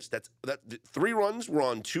 home runs. That 3 runs were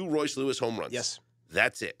on 2 Royce Lewis home runs. Yes.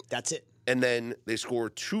 That's it. And then they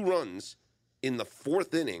scored 2 runs in the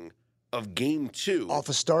 4th inning of game 2. Off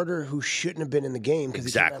a starter who shouldn't have been in the game because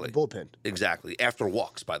he didn't have the bullpen. Exactly. After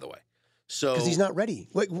walks, by the way. So because he's not ready.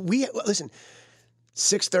 Listen,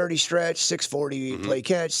 6:30 stretch, 6:40 play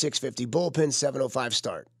catch, 6:50 bullpen, 7:05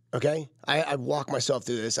 start. Okay? I walk myself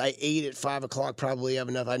through this. I ate at 5 o'clock probably. I have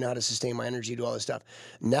enough. I know how to sustain my energy, do all this stuff.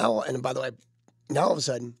 Now, and by the way, now all of a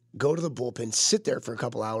sudden, go to the bullpen, sit there for a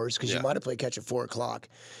couple hours because you might have played catch at 4 o'clock.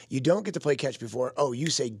 You don't get to play catch before. Oh, you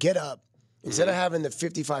say get up. Instead of having the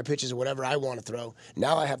 55 pitches or whatever I want to throw,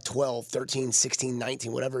 now I have 12, 13, 16,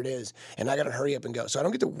 19, whatever it is, and I got to hurry up and go. So I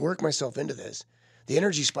don't get to work myself into this. The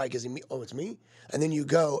energy spike is in me. Oh, it's me? And then you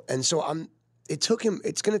go. And so it's going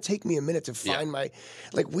to take me a minute to find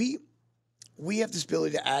we have this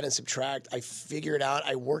ability to add and subtract. I figure it out.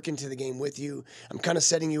 I work into the game with you. I'm kind of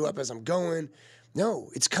setting you up as I'm going. No,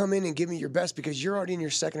 it's come in and give me your best because you're already in your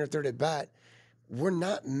second or third at bat. We're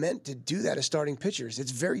not meant to do that as starting pitchers.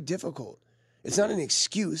 It's very difficult. It's not an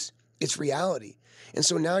excuse. It's reality. And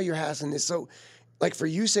so now you're hassling this. So, like for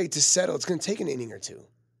you say to settle, it's going to take an inning or 2.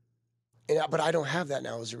 But I don't have that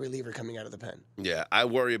now as a reliever coming out of the pen. Yeah, I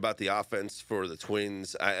worry about the offense for the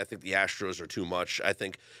Twins. I think the Astros are too much. I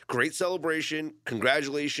think great celebration.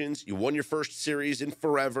 Congratulations. You won your first series in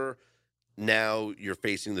forever. Now you're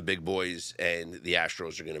facing the big boys, and the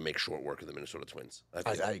Astros are going to make short work of the Minnesota Twins.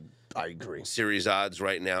 I agree. Series odds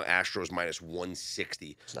right now, Astros minus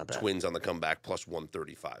 160. It's not bad. Twins on the comeback plus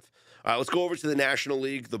 135. All right, let's go over to the National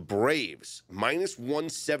League. The Braves, minus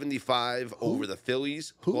 175 over the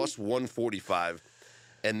Phillies, plus 145.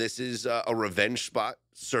 And this is a revenge spot,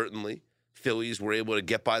 certainly. Phillies were able to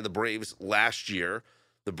get by the Braves last year.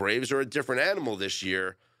 The Braves are a different animal this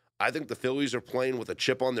year. I think the Phillies are playing with a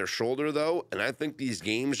chip on their shoulder, though, and I think these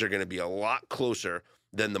games are going to be a lot closer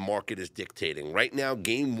than the market is dictating. Right now,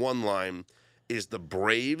 game 1 line is the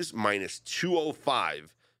Braves minus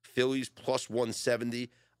 205, Phillies plus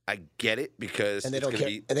 170. I get it because and they it's don't going care,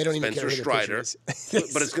 to be and they don't Spencer even care Strider,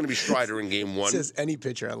 who but it's going to be Strider in game 1. It says any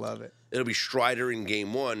pitcher. I love it. It'll be Strider in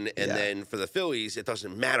game 1, and then for the Phillies, it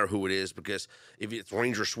doesn't matter who it is because if it's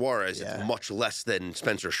Ranger Suarez, it's much less than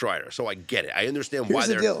Spencer Strider. So I get it. I understand why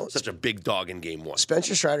they're such a big dog in game 1.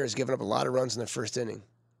 Spencer Strider has given up a lot of runs in the first inning.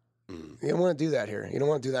 You don't want to do that here. You don't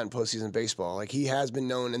want to do that in postseason baseball. Like, he has been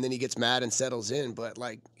known, and then he gets mad and settles in. But,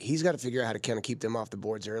 like, he's got to figure out how to kind of keep them off the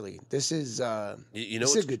boards early. This is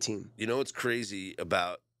this is a good team. You know what's crazy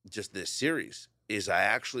about just this series is I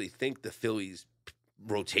actually think the Phillies'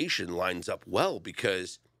 rotation lines up well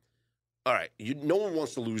because, all right, no one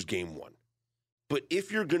wants to lose game 1. But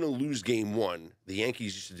if you're going to lose game one, the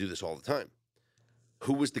Yankees used to do this all the time.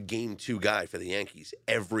 Who was the game two guy for the Yankees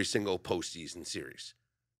every single postseason series?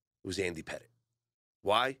 It was Andy Pettitte.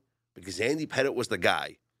 Why? Because Andy Pettitte was the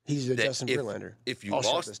guy. He's the Justin Verlander. If you I'll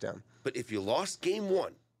shut lost this down. But if you lost game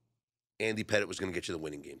one, Andy Pettitte was going to get you the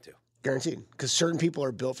winning game two. Guaranteed. Because certain people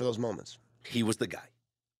are built for those moments. He was the guy.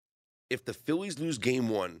 If the Phillies lose game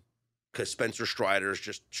one because Spencer Strider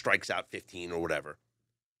just strikes out 15 or whatever,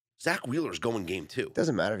 Zach Wheeler's going game two.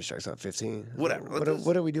 Doesn't matter if he strikes out 15. Whatever.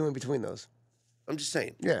 What are we doing between those? I'm just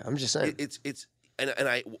saying. Yeah, I'm just saying. And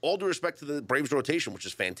I all due respect to the Braves rotation, which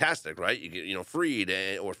is fantastic, right? You get Fried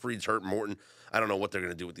or Fried's hurt, Morton. I don't know what they're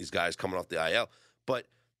going to do with these guys coming off the IL, but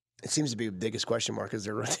it seems to be the biggest question mark is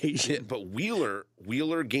their rotation. Yeah, but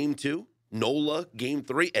Wheeler game two, Nola game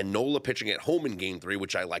three, and Nola pitching at home in game three,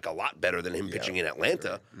 which I like a lot better than him pitching in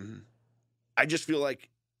Atlanta. Mm-hmm. I just feel like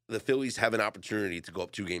the Phillies have an opportunity to go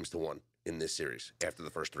up 2-1 in this series after the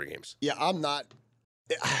first 3 games. Yeah, I'm not.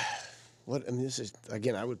 This is,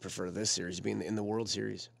 again, I would prefer this series being in the World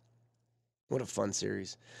Series. What a fun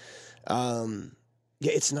series.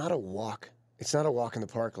 It's not a walk. It's not a walk in the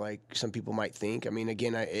park like some people might think. I mean,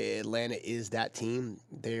 again, Atlanta is that team.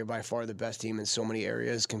 They're by far the best team in so many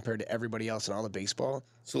areas compared to everybody else in all of baseball.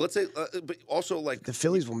 So let's say, but also like the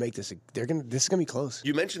Phillies will make this. This is gonna be close.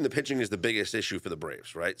 You mentioned the pitching is the biggest issue for the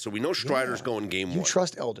Braves, right? So we know Strider's going game one. You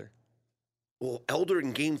trust Elder? Well, Elder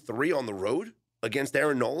in game 3 on the road against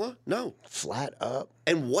Aaron Nola? No. Flat up.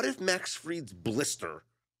 And what if Max Fried's blister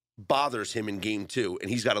bothers him in game 2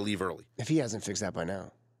 and he's got to leave early? If he hasn't fixed that by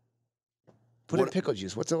now. Put in pickle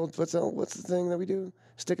juice. What's the thing that we do?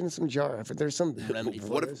 Stick it in some jar. There's some remedy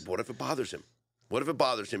for this. What if it bothers him? What if it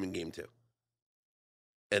bothers him in game 2?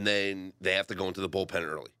 And then they have to go into the bullpen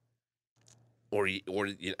early.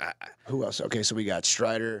 Who else? Okay, so we got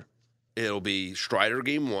Strider. It'll be Strider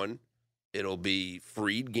game 1. It'll be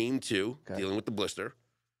Fried game 2, dealing with the blister.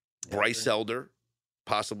 Bryce Elder,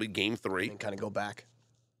 possibly game 3. And kind of go back.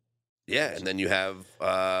 Yeah, and then you have,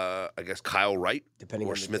 I guess, Kyle Wright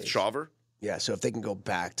or Smith Shawver. Yeah, so if they can go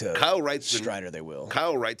back to Strider, they will.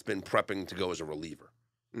 Kyle Wright's been prepping to go as a reliever.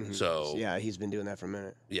 Mm-hmm. So yeah, he's been doing that for a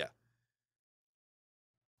minute. Yeah.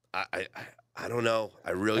 I don't know.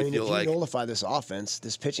 I really feel like if you nullify this offense,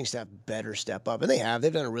 this pitching staff better step up. And they have.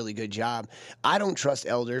 They've done a really good job. I don't trust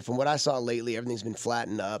Elder. From what I saw lately, everything's been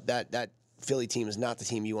flattened up. That Philly team is not the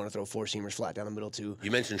team you want to throw 4-seamers flat down the middle to.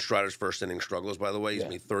 You mentioned Strider's first inning struggles, by the way. He's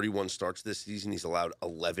made 31 starts this season. He's allowed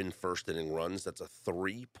 11 first inning runs. That's a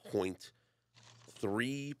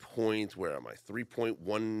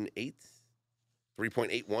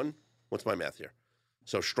 3.81? What's my math here?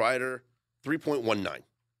 So Strider, 3.19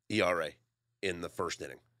 ERA in the first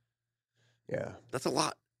inning. Yeah. That's a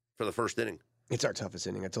lot for the first inning. It's our toughest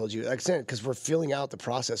inning. I told you. Like I said, because we're filling out the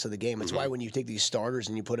process of the game. It's why when you take these starters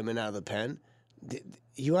and you put them in out of the pen,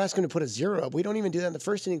 you ask them to put a 0 up. We don't even do that in the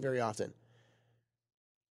first inning very often.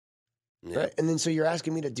 Yeah. Right? And then so you're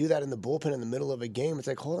asking me to do that in the bullpen in the middle of a game. It's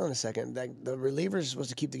like, hold on a second. The reliever is supposed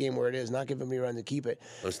to keep the game where it is, not giving me a run to keep it.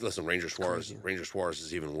 Listen, Ranger Suarez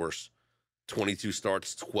is even worse. 22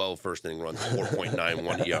 starts, 12 first inning runs,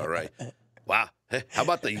 4.91 ERA. Wow. Hey, how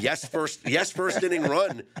about the first inning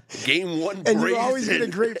run, game 1? And you always get a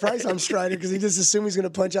great price on Strider because he just assumes he's going to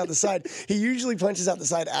punch out the side. He usually punches out the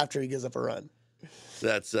side after he gives up a run.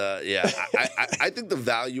 That's I think the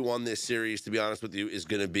value on this series, to be honest with you, is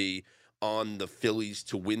going to be on the Phillies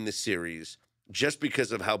to win the series just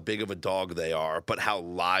because of how big of a dog they are, but how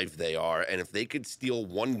live they are. And if they could steal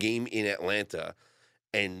one game in Atlanta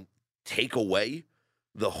and take away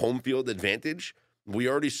the home field advantage, we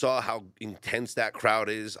already saw how intense that crowd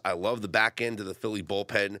is. I love the back end of the Philly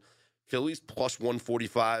bullpen. Phillies plus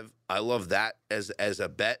 145. I love that as a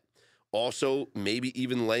bet. Also, maybe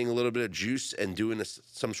even laying a little bit of juice and doing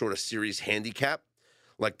some sort of series handicap,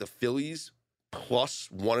 like the Phillies plus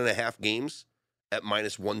 1.5 games at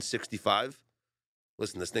minus 165.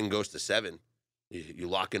 Listen, this thing goes to 7. You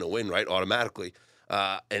lock in a win, right, automatically.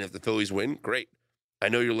 And if the Phillies win, great. I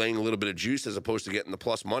know you're laying a little bit of juice as opposed to getting the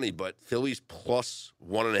plus money, but Phillies plus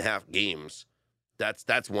 1.5 games,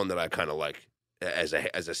 that's one that I kind of like as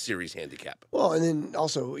a series handicap. Well, and then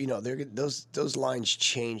also, those lines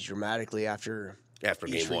change dramatically after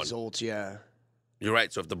game 1. Results, yeah. You're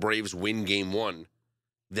right. So if the Braves win game 1,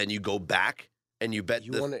 then you go back and you bet.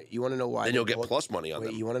 You want to know why? Then you'll get plus money on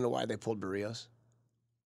them. You want to know why they pulled Barrios?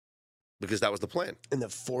 Because that was the plan. In the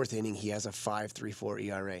 4th inning, he has a 5.34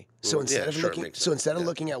 ERA. So instead of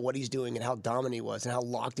looking at what he's doing and how dominant he was and how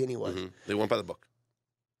locked in he was, they went by the book.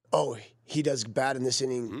 Oh, he does bad in this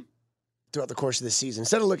inning throughout the course of the season.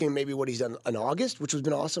 Instead of looking at maybe what he's done in August, which has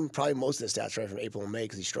been awesome, probably most of the stats right from April and May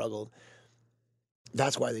because he struggled.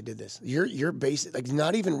 That's why they did this. You're basic, like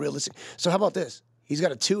not even realistic. So how about this? He's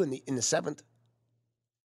got a 2 in the 7th.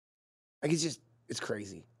 Like it's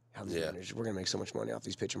crazy how these managers. We're gonna make so much money off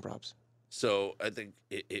these pitching props. So I think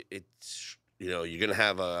it's you're gonna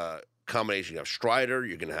have a combination. You have Strider.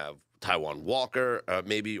 You're gonna have Taijuan Walker,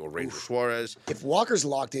 maybe, or Ranger Suarez. If Walker's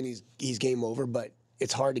locked in, he's game over. But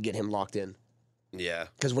it's hard to get him locked in. Yeah,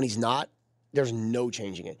 because when he's not, there's no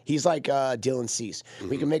changing it. He's like Dylan Cease.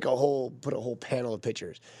 We can put a whole panel of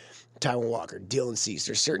pitchers. Taijuan Walker, Dylan Cease.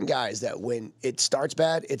 There's certain guys that when it starts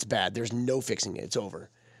bad, it's bad. There's no fixing it. It's over.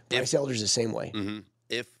 Bryce Elder's the same way.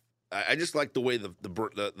 If I just like the way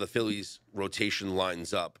the Phillies rotation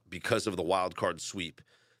lines up because of the wild card sweep,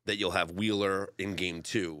 that you'll have Wheeler in game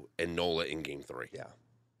 2 and Nola in game 3. Yeah.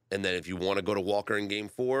 And then if you want to go to Walker in game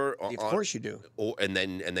 4, Of course you do. And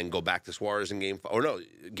then go back to Suarez in game 5, or no,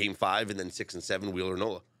 game 5 and then 6 and 7 Wheeler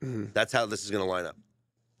Nola. That's how this is going to line up.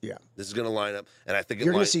 Yeah. This is going to line up, and I think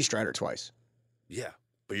you're going to see Strider twice. Yeah,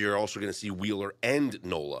 but you're also going to see Wheeler and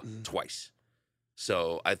Nola twice.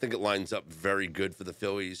 So I think it lines up very good for the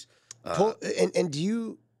Phillies. And do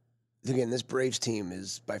you, again, this Braves team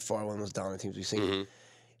is by far one of the most dominant teams we've seen.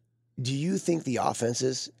 Do you think the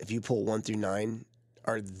offenses, if you pull 1 through 9,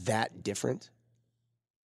 are that different?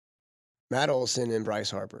 Matt Olson and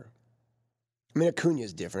Bryce Harper. I mean, Acuna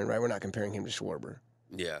is different, right? We're not comparing him to Schwarber.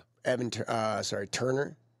 Yeah.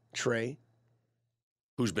 Turner, Trey.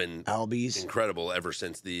 Who's been Albies. Incredible ever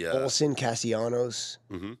since the... Olson, Castellanos.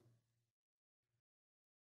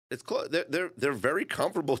 It's close. They're very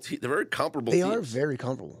comparable. They're very comparable. They teams. are very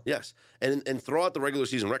comparable. Yes, and throw out the regular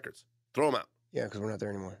season records. Throw them out. Yeah, because we're not there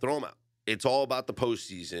anymore. Throw them out. It's all about the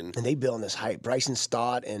postseason. And they build on this hype. Bryson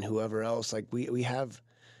Stott and whoever else. Like we have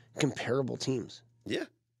comparable teams. Yeah,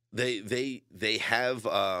 they have.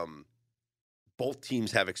 Both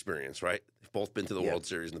teams have experience, right? They've both been to the World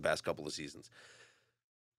Series in the past couple of seasons.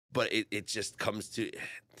 But it just comes to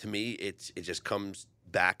me. It just comes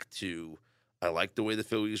back to. I like the way the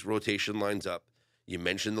Phillies rotation lines up. You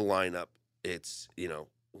mentioned the lineup. It's,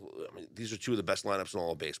 these are two of the best lineups in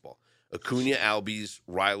all of baseball. Acuna, Albies,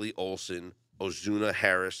 Riley, Olson, Ozuna,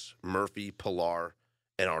 Harris, Murphy, Pilar,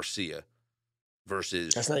 and Arcia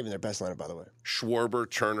versus... That's not even their best lineup, by the way. Schwarber,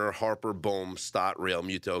 Turner, Harper, Bohm, Stott, Real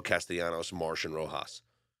Muto, Castellanos, Marsh, and Rojas.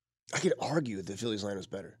 I could argue that the Phillies lineup is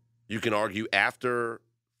better. You can argue after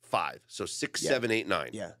 5. So 6, 7, 8, 9.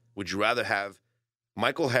 Yeah. Would you rather have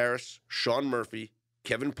Michael Harris, Sean Murphy,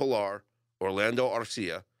 Kevin Pilar, Orlando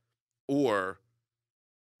Arcia, or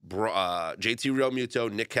JT Real Muto,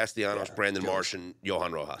 Nick Castellanos, Brandon Marsh, and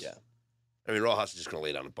Johan Rojas? Yeah. I mean, Rojas is just going to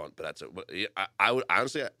lay down a bunt, but that's it. I would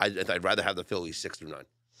honestly, I'd rather have the Phillies 6 through 9.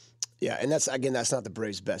 Yeah, and that's not the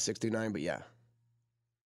Braves' best 6 through 9, but yeah.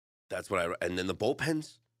 That's what and then the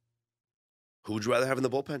bullpens. Who would you rather have in the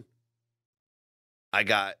bullpen?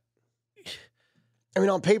 I mean,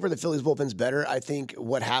 on paper, the Phillies bullpen's better. I think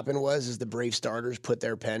what happened is the Brave starters put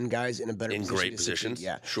their pen guys in a better position. In great positions.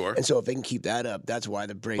 Yeah. Sure. And so if they can keep that up, that's why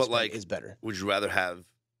the Braves pen is better. Would you rather have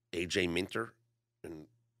A.J. Minter and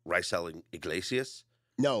Raisel Iglesias?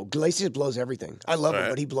 No, Iglesias blows everything. I love him,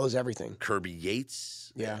 but he blows everything. Kirby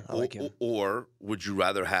Yates? Yeah, I like him. Or would you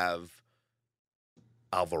rather have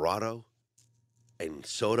Alvarado and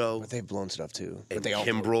Soto? But they've blown stuff too. And but they all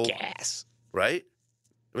Kimbrel, gas. Right?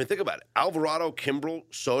 I mean, think about it. Alvarado, Kimbrel,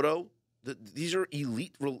 Soto, these are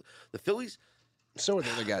elite. The Phillies. So are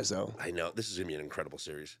the other guys, though. I know. This is going to be an incredible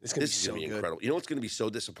series. This is going to be so incredible. You know what's going to be so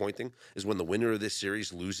disappointing is when the winner of this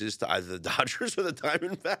series loses to either the Dodgers or the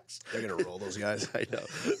Diamondbacks. They're going to roll those guys. I know.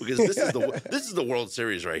 Because this is the World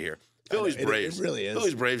Series right here. Phillies Braves. It really is.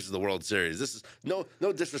 Phillies Braves is the World Series. This is no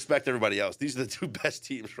disrespect to everybody else. These are the two best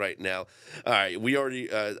teams right now. All right, we already.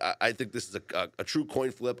 I think this is a true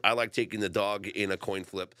coin flip. I like taking the dog in a coin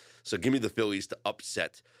flip. So give me the Phillies to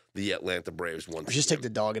upset the Atlanta Braves once. Just take the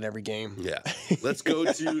dog in every game. Yeah. Let's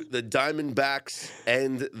go to the Diamondbacks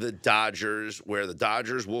and the Dodgers, where the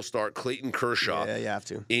Dodgers will start Clayton Kershaw. Yeah, you have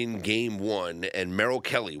to. In Game 1, and Merrill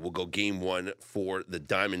Kelly will go Game 1 for the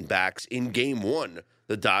Diamondbacks. In Game 1,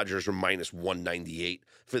 the Dodgers are minus 198.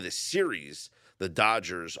 For the series, the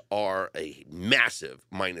Dodgers are a massive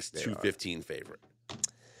minus 215 favorite.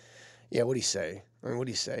 Yeah, what do you say?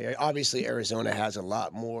 Obviously, Arizona has a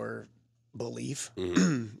lot more belief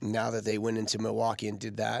now that they went into Milwaukee and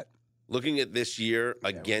did that. Looking at this year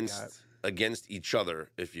against each other,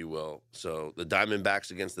 if you will. So the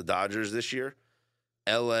Diamondbacks against the Dodgers this year,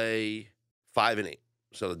 LA 5-8.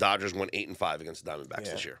 So the Dodgers went 8-5 against the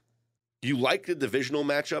Diamondbacks this year. You like the divisional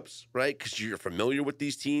matchups, right? Because you're familiar with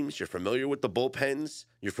these teams. You're familiar with the bullpens.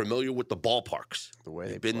 You're familiar with the ballparks. The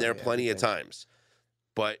way You've been there plenty of times.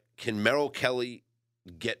 But can Merrill Kelly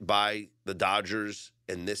get by the Dodgers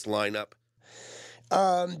in this lineup?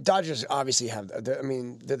 Dodgers obviously have. They're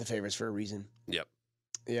the favorites for a reason. Yep.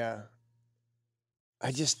 Yeah.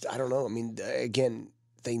 I don't know. I mean, again,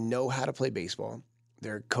 they know how to play baseball.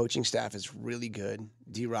 Their coaching staff is really good.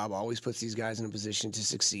 D-Rob always puts these guys in a position to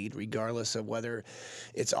succeed, regardless of whether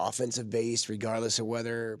it's offensive based, regardless of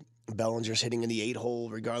whether Bellinger's hitting in the 8-hole,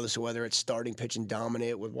 regardless of whether it's starting pitching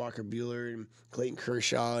dominant with Walker Buehler and Clayton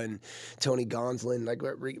Kershaw and Tony Gonsolin, like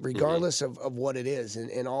regardless of what it is.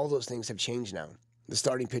 And all those things have changed now. The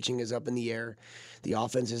starting pitching is up in the air. The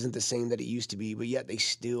offense isn't the same that it used to be, but yet they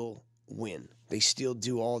still win. They still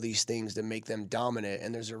do all these things to make them dominant,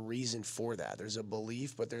 and there's a reason for that. There's a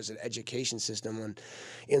belief, but there's an education system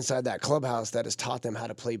inside that clubhouse that has taught them how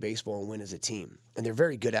to play baseball and win as a team. And they're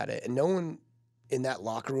very good at it. And no one in that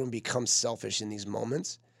locker room becomes selfish in these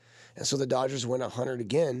moments. And so the Dodgers win 100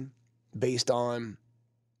 again based on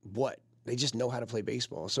what? They just know how to play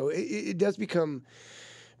baseball. So it does become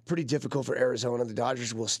pretty difficult for Arizona. The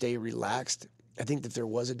Dodgers will stay relaxed. I think that there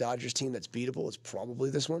was a Dodgers team that's beatable. It's probably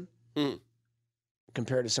this one.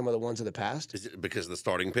 Compared to some of the ones of the past. Is it because of the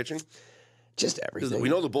starting pitching? Just everything. We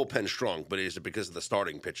know the bullpen's strong, but is it because of the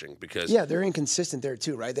starting pitching? Because they're inconsistent there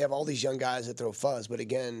too, right? They have all these young guys that throw fuzz, but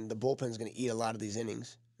again, the bullpen's going to eat a lot of these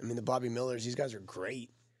innings. I mean, the Bobby Millers, these guys are great.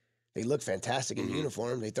 They look fantastic in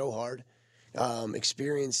uniform. They throw hard.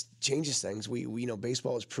 Experience changes things. We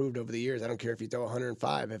baseball has proved over the years. I don't care if you throw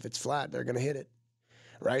 105. If it's flat, they're going to hit it,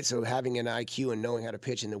 right? So having an IQ and knowing how to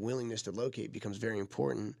pitch and the willingness to locate becomes very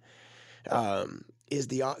important.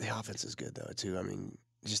 The offense is good though too. I mean,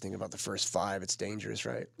 just think about the first 5. It's dangerous,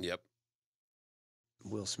 right? Yep.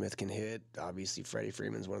 Will Smith can hit. Obviously, Freddie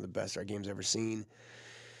Freeman's one of the best our game's ever seen.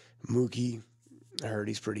 Mookie, I heard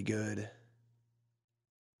he's pretty good.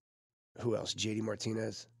 Who else? JD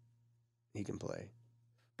Martinez. He can play.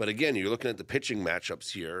 But again, you're looking at the pitching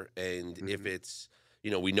matchups here, and if it's,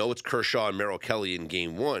 we know it's Kershaw and Merrill Kelly in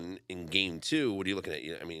game 1. In game 2, what are you looking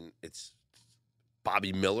at? I mean, it's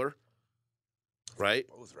Bobby Miller, right?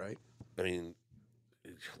 Both, right? I mean,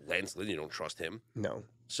 Lance Lynn, you don't trust him. No.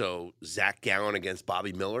 So Zach Gallen against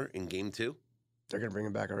Bobby Miller in game 2? They're going to bring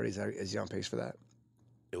him back already. Is he on pace for that?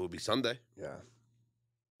 It would be Sunday. Yeah.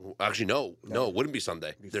 Actually, no, it wouldn't be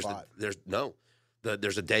Sunday.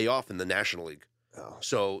 There's a day off in the National League. Oh.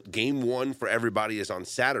 So game 1 for everybody is on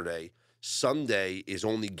Saturday. Sunday is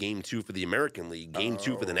only game 2 for the American League. Game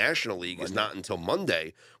 2 for the National League is not until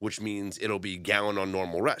Monday, which means it'll be Gallen on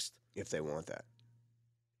normal rest. If they want that.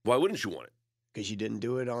 Why wouldn't you want it? Because you didn't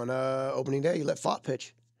do it on opening day. You let Fott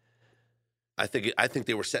pitch. I think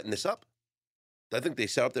they were setting this up. I think they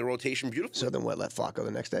set up their rotation beautifully. So then what? Let Fott go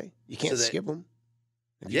the next day? You can't skip him.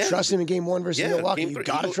 If you trust him in game 1 versus Milwaukee, you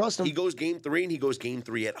got to trust him. He goes game 3, and he goes game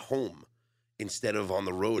 3 at home instead of on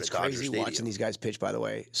the road it's at Dodger crazy Stadium. Watching these guys pitch, by the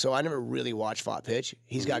way. So I never really watched Fott pitch.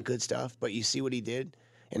 He's got good stuff, but you see what he did.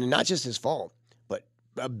 And not just his fault, but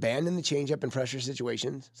abandon the changeup in pressure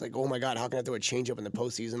situations. It's like, oh my God, how can I throw a changeup in the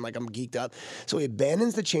postseason? Like, I'm geeked up. So he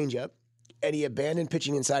abandons the changeup, and he abandoned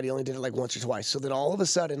pitching inside. He only did it like once or twice. So then all of a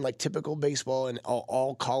sudden, like typical baseball and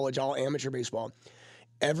all college, all amateur baseball,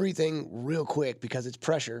 everything real quick because it's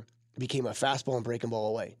pressure became a fastball and breaking ball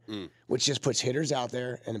away, which just puts hitters out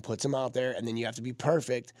there and then puts them out there, and then you have to be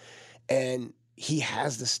perfect. And he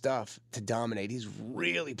has the stuff to dominate. He's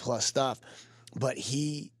really plus stuff, but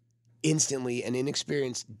he instantly and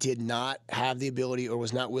inexperienced did not have the ability or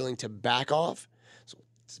was not willing to back off. So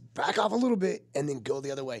back off a little bit and then go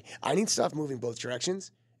the other way. I need stuff moving both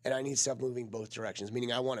directions, and I need stuff moving both directions,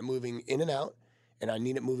 meaning I want it moving in and out, and I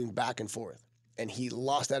need it moving back and forth. And he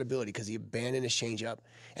lost that ability because he abandoned his changeup,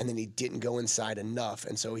 and then he didn't go inside enough,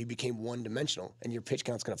 and so he became one-dimensional. And your pitch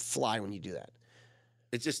count's going to fly when you do that.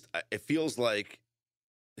 It feels like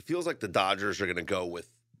the Dodgers are going to go with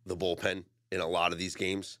the bullpen in a lot of these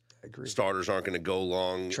games. I agree. Starters aren't going to go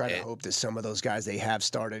long. Try to hope that some of those guys they have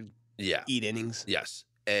started eat innings. Yes,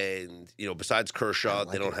 and besides Kershaw,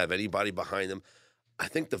 they don't have anybody behind them. I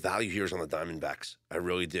think the value here is on the Diamondbacks. I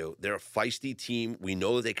really do. They're a feisty team. We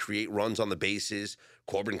know that they create runs on the bases.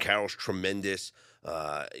 Corbin Carroll's tremendous.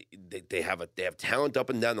 They have talent up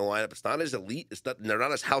and down the lineup. It's not as elite. They're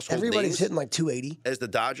not as household Everybody's names hitting like 280 as the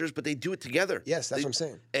Dodgers, but they do it together. Yes, that's what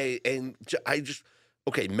I'm saying.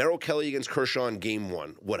 Merrill Kelly against Kershaw in game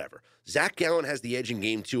 1, whatever. Zach Gallen has the edge in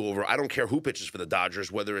game 2 over, I don't care who pitches for the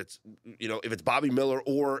Dodgers, whether it's, if it's Bobby Miller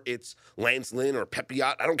or it's Lance Lynn or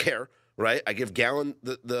Pepiot, I don't care. Right, I give Gallen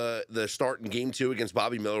the start in game 2 against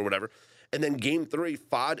Bobby Miller or whatever, and then game 3,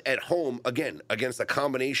 Fod at home again against a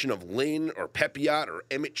combination of Lynn or Pepiot or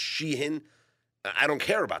Emmett Sheehan. I don't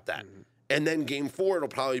care about that. And then game 4, it'll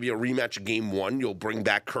probably be a rematch of game 1. You'll bring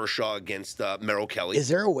back Kershaw against Merrill Kelly. Is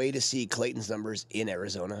there a way to see Clayton's numbers in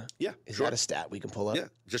Arizona? Yeah. Is sure. that a stat we can pull up? Yeah.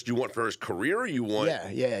 Just you want for his career or you want?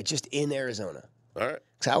 Yeah, just in Arizona. All right.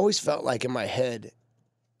 Because I always felt like in my head,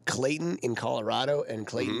 Clayton in Colorado and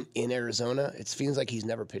Clayton in Arizona, it feels like he's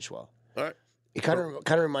never pitched well. All right. It kind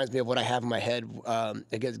of reminds me of what I have in my head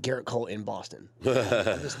against Garrett Cole in Boston.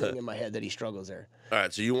 This thing in my head that he struggles there. All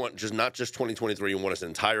right, so you want not just 2023, you want his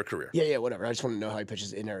entire career. Yeah, whatever. I just want to know how he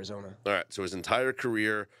pitches in Arizona. All right, so his entire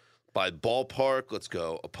career by ballpark. Let's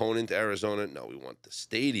go. Opponent, Arizona. No, we want the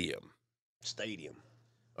stadium.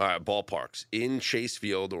 All right, ballparks. In Chase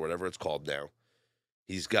Field or whatever it's called now.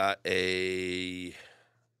 He's got a,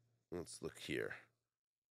 let's look here,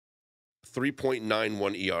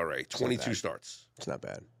 3.91 ERA, 22 starts. It's not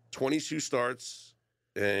bad. 22 starts,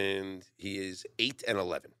 and he is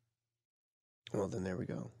 8-11. Well, then there we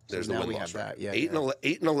go. There's so the now we win-loss have that. Yeah,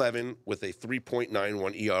 8-11 with a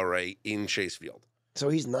 3.91 ERA in Chase Field. So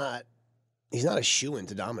he's not a shoo-in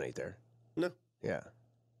to dominate there. No. Yeah.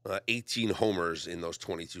 18 homers in those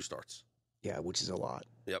 22 starts. Yeah, which is a lot.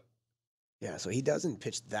 Yep. Yeah, so he doesn't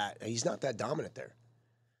pitch that. He's not that dominant there.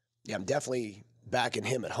 Yeah, I'm definitely backing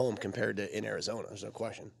him at home compared to in Arizona. There's no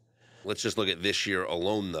question. Let's just look at this year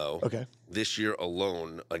alone, though. Okay. This year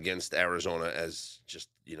alone against Arizona as just,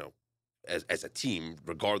 as a team,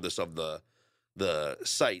 regardless of the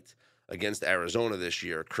site, against Arizona this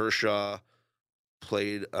year, Kershaw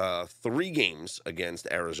played 3 games against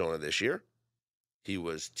Arizona this year. He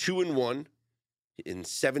was 2-1 in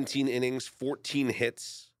 17 innings, 14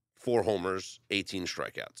 hits, 4 homers, 18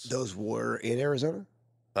 strikeouts. Those were in Arizona?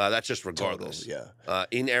 That's just regardless. Total, yeah.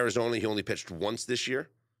 In Arizona, he only pitched once this year.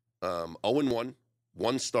 0-1,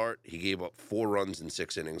 1 start. He gave up 4 runs in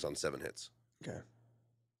 6 innings on 7 hits. Okay.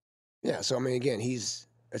 Yeah, so, I mean, again,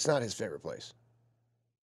 it's not his favorite place.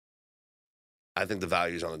 I think the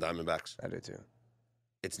value's on the Diamondbacks. I do, too.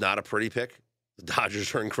 It's not a pretty pick. The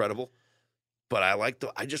Dodgers are incredible. But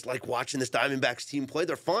I just like watching this Diamondbacks team play.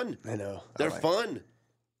 They're fun. I know. They're fun.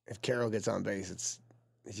 If Carroll gets on base,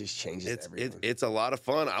 it just changes everything. It's a lot of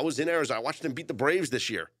fun. I was in Arizona. I watched them beat the Braves this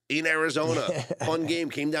year in Arizona. Fun game.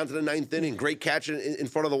 Came down to the 9th inning. Great catch in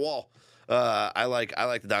front of the wall. I like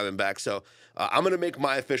the Diamondbacks. So I'm going to make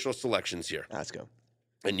my official selections here. Let's go.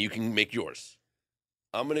 And you can make yours.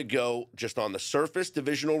 I'm going to go just on the surface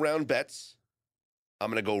divisional round bets. I'm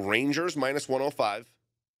going to go Rangers minus 105.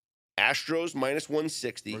 Astros minus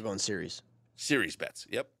 160. We're going series. Series bets.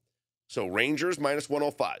 Yep. So Rangers minus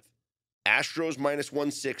 105. Astros minus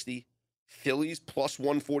 160. Phillies plus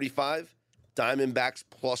 145. Diamondbacks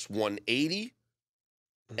plus 180.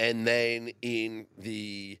 And then in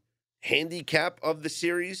the handicap of the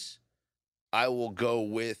series, I will go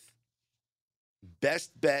with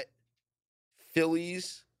best bet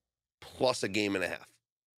Phillies plus a game and a half.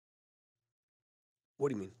 What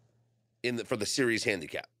do you mean? For the series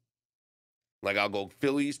handicap. Like I'll go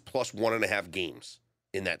Phillies plus 1.5 games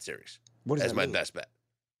in that series. What does as that my mean? best bet.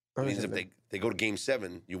 It means if they go to game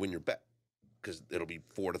 7, you win your bet because it'll be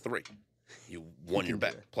 4-3. You won your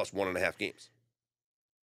bet plus 1.5 games.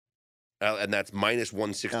 And that's minus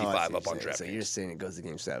 165 up on DraftKings. So you're saying it goes to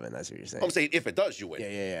game 7. That's what you're saying. I'm saying if it does, you win.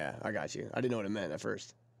 Yeah. I got you. I didn't know what it meant at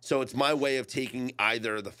first. So it's my way of taking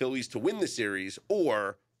either the Phillies to win the series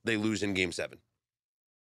or they lose in game 7.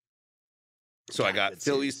 So I got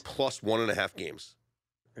Phillies plus 1.5 games.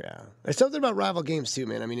 Yeah. There's something about rival games, too,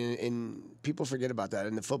 man. I mean, in people forget about that.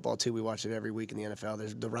 In the football, too, we watch it every week in the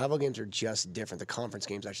NFL. The rival games are just different. The conference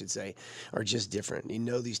games, I should say, are just different. You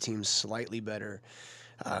know these teams slightly better.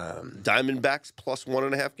 Diamondbacks plus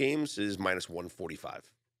 1.5 games is minus 145.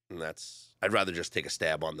 And I'd rather just take a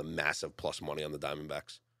stab on the massive plus money on the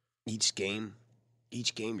Diamondbacks. Each game.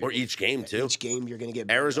 Each game, too. Each game, you're going to get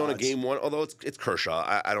Arizona odds. game 1, although it's Kershaw.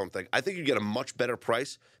 I think you get a much better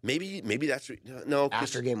price. Maybe that's no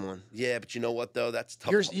after game 1. Yeah, but you know what though? That's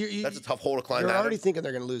tough. That's a tough hole to climb. You're out already of. thinking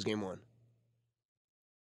they're going to lose game 1.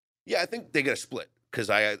 Yeah, I think they get a split because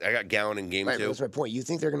I got Gallen in game 2. That's my point. You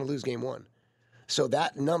think they're going to lose game 1. So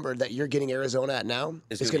that number that you're getting Arizona at now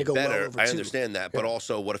is going to go better. well over 2. I understand that, but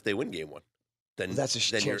also, what if they win game 1? Then that's a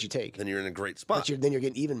chance you take. Then you're in a great spot. Then you're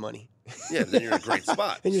getting even money. Yeah, then you're in a great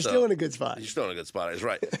spot. And you're still in a good spot. You're still in a good spot. Is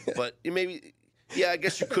right. But I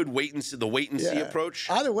guess you could wait and see the wait and see approach.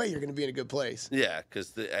 Either way, you're going to be in a good place. Yeah,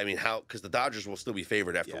 because the Dodgers will still be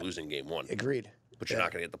favored after losing game 1. Agreed. But you're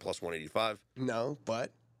not going to get the plus 185. No,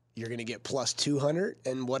 but you're going to get plus 200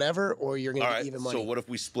 and whatever, or you're going to get even money. So what if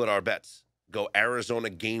we split our bets? Go Arizona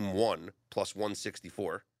game 1 plus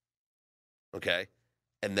 164. Okay.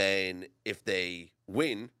 And then if they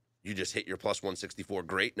win, You just hit your plus 164.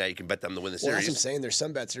 Great. Now you can bet them to win the Well, series. that's what I'm saying. There's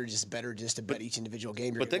some bets that are just better just to bet each individual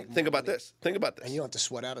game. But think about this. Think about this. And you don't have to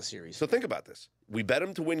sweat out a series. So think about this. We bet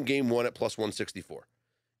them to win game 1 at plus 164.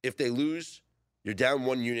 If they lose, you're down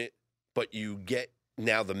 1 unit, but you get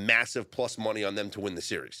now the massive plus money on them to win the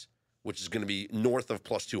series, which is going to be north of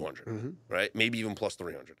plus 200, right? Maybe even plus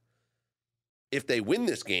 300. If they win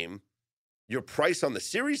this game, your price on the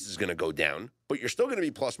series is going to go down, but you're still going to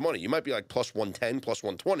be plus money. You might be like plus 110, plus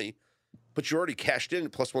 120, but you already cashed in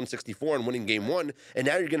at plus 164 and winning game 1, and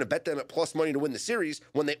now you're going to bet them at plus money to win the series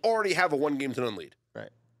when they already have a 1-game-to-none lead. Right.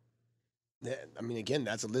 Yeah, I mean, again,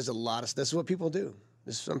 there's a lot of, this is what people do.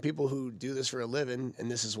 There's some people who do this for a living, and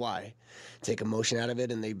this is why. Take emotion out of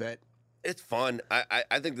it, and they bet. It's fun.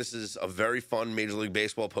 I think this is a very fun Major League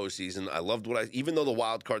Baseball postseason. I loved even though the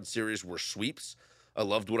wild card series were sweeps, I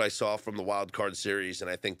loved what I saw from the wild card series, and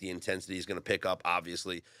I think the intensity is going to pick up,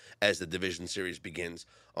 obviously, as the division series begins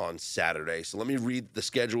on Saturday. So let me read the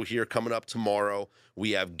schedule here. Coming up tomorrow,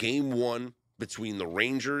 we have game 1 between the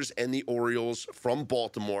Rangers and the Orioles from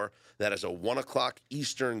Baltimore. That is a 1 o'clock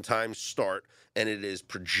Eastern time start, and it is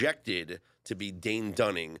projected to be Dane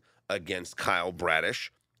Dunning against Kyle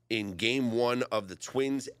Bradish. In game 1 of the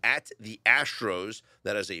Twins at the Astros,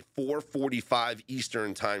 that is a 4:45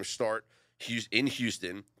 Eastern time start in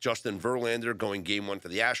Houston. Justin Verlander going game 1 for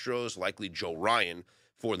the Astros, likely Joe Ryan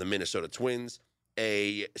for the Minnesota Twins.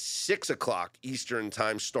 A 6 o'clock Eastern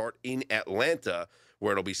time start in Atlanta,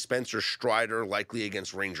 where it'll be Spencer Strider, likely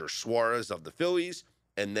against Ranger Suarez of the Phillies.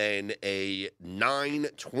 And then a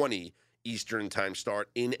 9:20 Eastern time start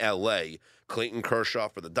in L.A., Clayton Kershaw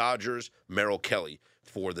for the Dodgers, Merrill Kelly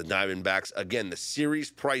for the Diamondbacks. Again, the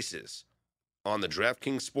series prices on the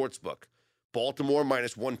DraftKings Sportsbook. Baltimore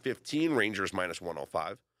minus 115, Rangers minus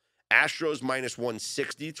 105. Astros minus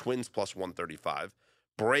 160, Twins plus 135.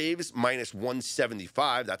 Braves minus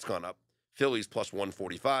 175, that's gone up. Phillies plus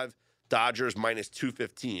 145. Dodgers minus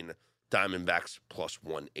 215, Diamondbacks plus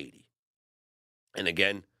 180. And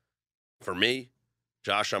again, for me,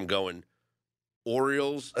 Josh, I'm going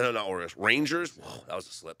Rangers. Whoa, that was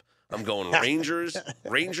a slip. I'm going Rangers,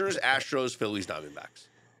 Astros, Phillies, Diamondbacks.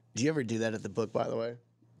 Do you ever do that at the book, by the way?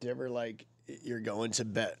 Do you ever, you're going to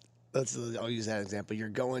bet, I'll use that example. You're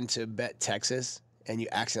going to bet Texas, and you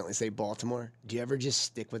accidentally say Baltimore. Do you ever just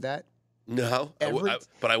stick with that? No,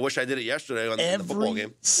 but I wish I did it yesterday on the football game.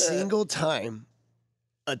 Every single time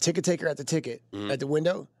a ticket taker at the ticket, at the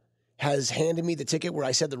window, has handed me the ticket where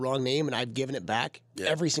I said the wrong name and I've given it back. Yeah.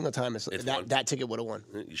 Every single time that ticket would have won.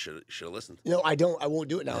 You should have listened. No, I don't. I won't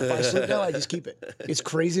do it now. If I sleep now, I just keep it. As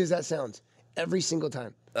crazy as that sounds. Every single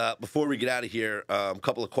time. Before we get out of here, a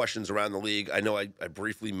couple of questions around the league. I know I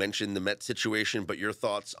briefly mentioned the Mets situation, but your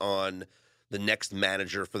thoughts on the next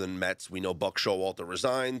manager for the Mets. We know Buck Showalter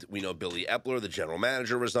resigned. We know Billy Epler, the general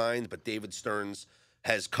manager, resigned, but David Stearns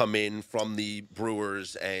has come in from the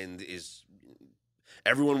Brewers and is...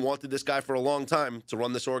 Everyone wanted this guy for a long time to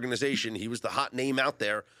run this organization. He was the hot name out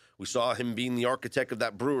there. We saw him being the architect of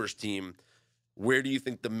that Brewers team. Where do you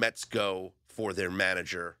think the Mets go for their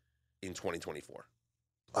manager in 2024?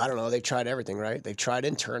 I don't know. They've tried everything, right? They've tried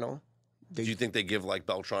internal. Do you think they give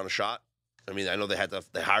Beltran a shot? I mean, I know they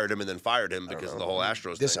hired him and then fired him because of the whole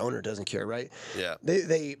Astros This thing. owner doesn't care, right? Yeah.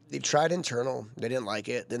 They tried internal. They didn't like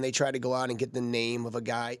it. Then they tried to go out and get the name of a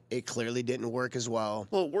guy. It clearly didn't work as well.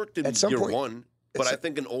 Well, it worked in year one. But I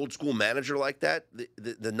think an old school manager like that,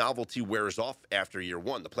 the novelty wears off after year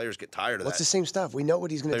one. The players get tired of that. Well, it's the same stuff. We know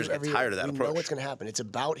what he's going to do. Players get tired of that approach. We know what's going to happen. It's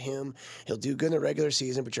about him. He'll do good in the regular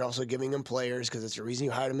season, but you're also giving him players because it's the reason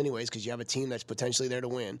you hired him anyways, because you have a team that's potentially there to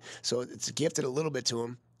win. So it's gifted a little bit to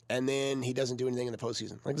him, and then he doesn't do anything in the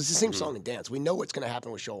postseason. It's the same song and dance. We know what's going to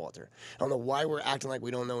happen with Showalter. I don't know why we're acting like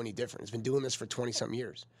we don't know any different. He's been doing this for 20-something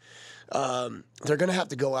years. They're going to have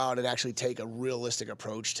to go out and actually take a realistic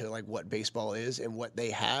approach to what baseball is and what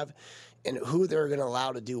they have and who they're going to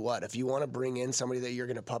allow to do what. If you want to bring in somebody that you're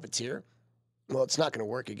going to puppeteer, well, it's not going to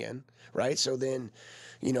work again, right? So then,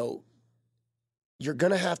 you're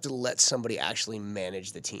going to have to let somebody actually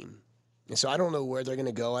manage the team. And so I don't know where they're going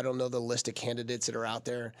to go. I don't know the list of candidates that are out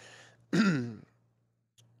there.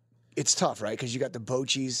 It's tough, right? Because you got the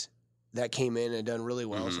Bochy's that came in and done really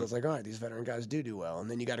well. So it's all right, these veteran guys do well.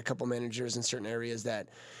 And then you got a couple managers in certain areas that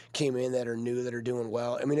came in that are new, that are doing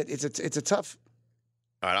well. I mean, it's a tough.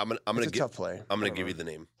 All right, I'm gonna tough play. I'm gonna give you the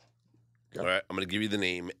name. All right, I'm gonna give you the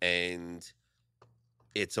name, and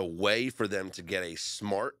it's a way for them to get a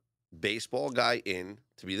smart baseball guy in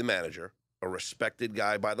to be the manager, a respected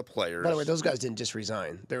guy by the players. By the way, those guys didn't just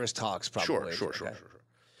resign. There was talks, probably. Sure.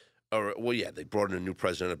 Well, yeah, they brought in a new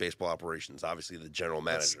president of baseball operations. Obviously, the general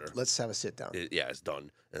manager. Let's have a sit down. It's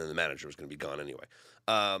done, and then the manager was going to be gone anyway.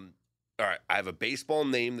 All right, I have a baseball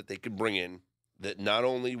name that they could bring in that not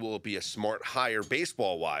only will it be a smart hire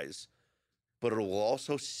baseball-wise, but it will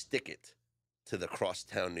also stick it to the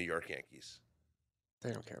crosstown New York Yankees.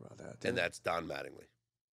 They don't care about that. And that's Don Mattingly.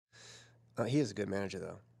 He is a good manager,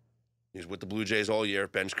 though. He's with the Blue Jays all year,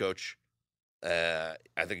 bench coach. I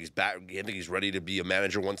think he's back. I think he's ready to be a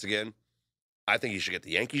manager once again. I think he should get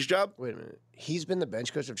the Yankees job. Wait a minute. He's been the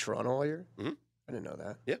bench coach of Toronto all year? Mm-hmm. I didn't know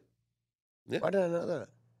that. Yeah. Why did I know that?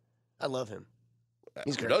 I love him.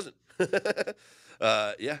 He's Who great. doesn't?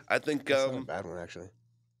 Yeah, I think That's not a bad one, actually.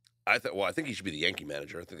 I think he should be the Yankee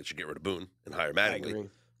manager. I think they should get rid of Boone and hire Mattingly. I agree.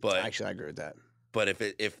 But actually, I agree with that. But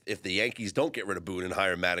if the Yankees don't get rid of Boone and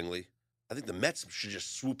hire Mattingly, I think the Mets should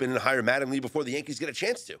just swoop in and hire Mattingly before the Yankees get a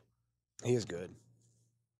chance to. He is good.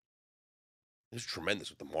 He's tremendous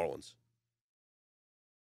with the Marlins.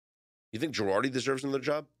 You think Girardi deserves another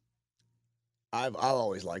job? I've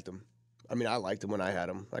always liked him. I mean, I liked him when I had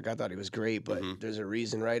him. Like, I thought he was great, but there's a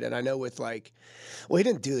reason, right? And I know with he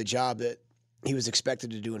didn't do the job that he was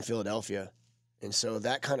expected to do in Philadelphia, and so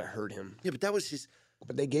that kind of hurt him. Yeah, but that was his.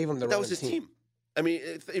 But they gave him the. That was his team. I mean,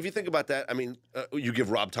 if you think about that, I mean, you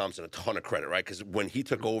give Rob Thompson a ton of credit, right? Because when he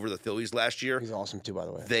took over the Phillies last year, he's awesome too, by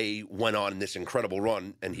the way. They went on this incredible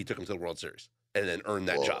run, and he took them to the World Series and then earned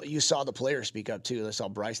that job. You saw the players speak up too. I saw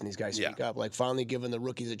Bryce and these guys speak up, like finally giving the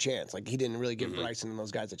rookies a chance. Like he didn't really give Bryson and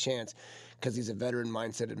those guys a chance because he's a veteran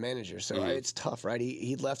mindseted manager. So it's tough, right?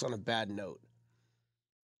 He left on a bad note.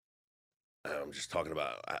 I'm just talking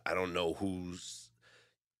about. I don't know who's.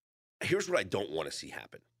 Here's what I don't want to see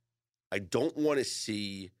happen. I don't want to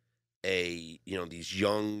see these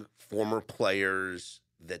young former players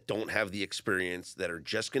that don't have the experience that are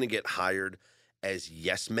just going to get hired as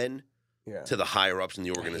yes men to the higher ups in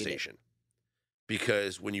the organization.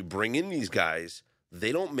 Because when you bring in these guys,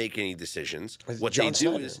 they don't make any decisions. What John they do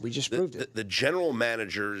Snyder. Is we just proved it. The general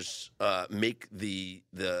managers make the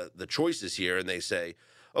choices here, and they say,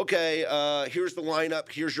 okay, here's the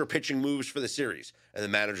lineup. Here's your pitching moves for the series. And the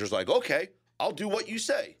manager's like, okay, I'll do what you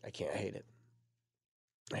say. I hate it.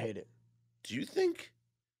 I hate it. Do you think?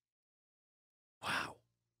 Wow.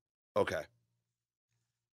 Okay.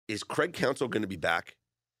 Is Craig Counsell going to be back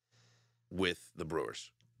with the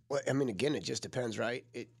Brewers? Well, I mean, again, it just depends, right?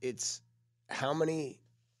 It's how many.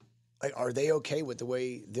 Like, are they okay with the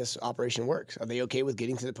way this operation works? Are they okay with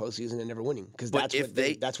getting to the postseason and never winning? Because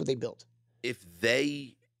that's what they built.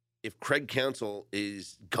 If Craig Counsell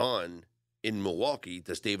is gone in Milwaukee,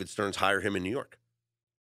 does David Stearns hire him in New York?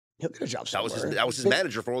 He'll get a job somewhere. That was his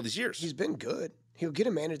manager for all these years. He's been good. He'll get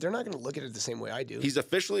a manager. They're not going to look at it the same way I do. He's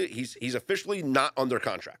officially not under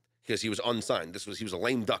contract because he was unsigned. He was a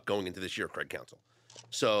lame duck going into this year, Craig Counsell.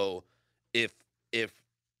 So if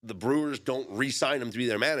the Brewers don't re-sign him to be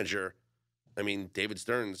their manager, I mean, David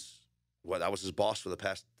Stearns, that was his boss for the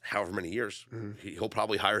past however many years. He'll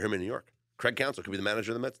probably hire him in New York. Craig Counsell could be the manager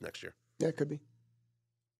of the Mets next year. Yeah, it could be.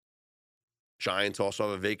 Giants also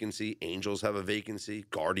have a vacancy. Angels have a vacancy.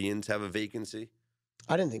 Guardians have a vacancy.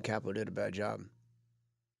 I didn't think Capo did a bad job.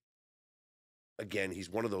 Again, he's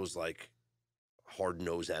one of those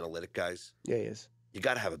hard-nosed analytic guys. Yeah, he is. You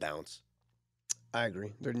got to have a balance. I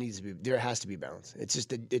agree. There has to be balance. It's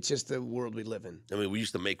just the world we live in. I mean, we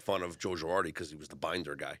used to make fun of Joe Girardi because he was the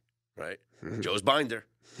binder guy, right? Joe's binder.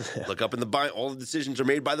 Look up in the binder. All the decisions are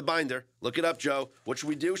made by the binder. Look it up, Joe. What should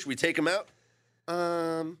we do? Should we take him out?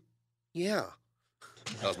 Yeah.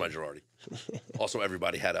 That was my Girardi. Also,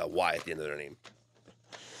 everybody had a Y at the end of their name.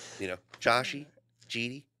 You know, Joshy,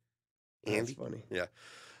 GD, Andy. That's funny. Yeah.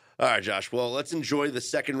 All right, Josh. Well, let's enjoy the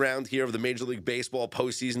second round here of the Major League Baseball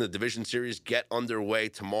postseason. The Division Series get underway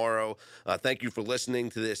tomorrow. Thank you for listening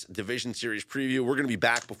to this Division Series preview. We're going to be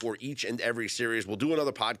back before each and every series. We'll do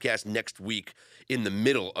another podcast next week in the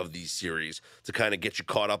middle of these series to kind of get you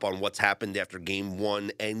caught up on what's happened after Game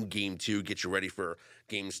 1 and Game 2, get you ready for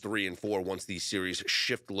Games 3 and 4 once these series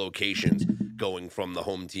shift locations, going from the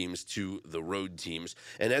home teams to the road teams.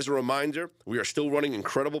 And as a reminder, we are still running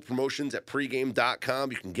incredible promotions at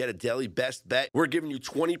pregame.com. You can get a daily best bet. We're giving you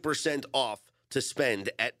 20% off to spend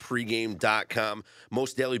at pregame.com.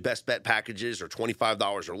 Most daily best bet packages are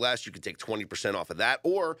 $25 or less. You can take 20% off of that,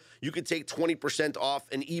 or you could take 20% off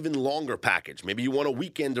an even longer package. Maybe you want a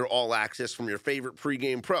weekend or all access from your favorite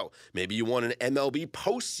pregame pro. Maybe you want an MLB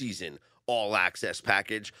postseason all-access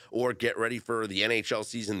package, or get ready for the NHL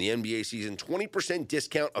season, the NBA season. 20%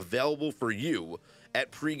 discount available for you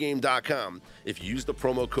at pregame.com. If you use the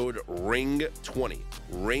promo code RING20,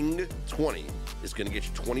 RING20 is going to get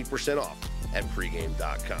you 20% off at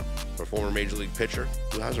pregame.com. For former Major League pitcher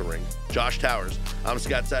who has a ring, Josh Towers, I'm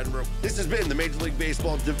Scott Seidenberg. This has been the Major League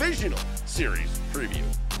Baseball Divisional Series Preview,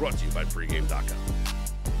 brought to you by pregame.com.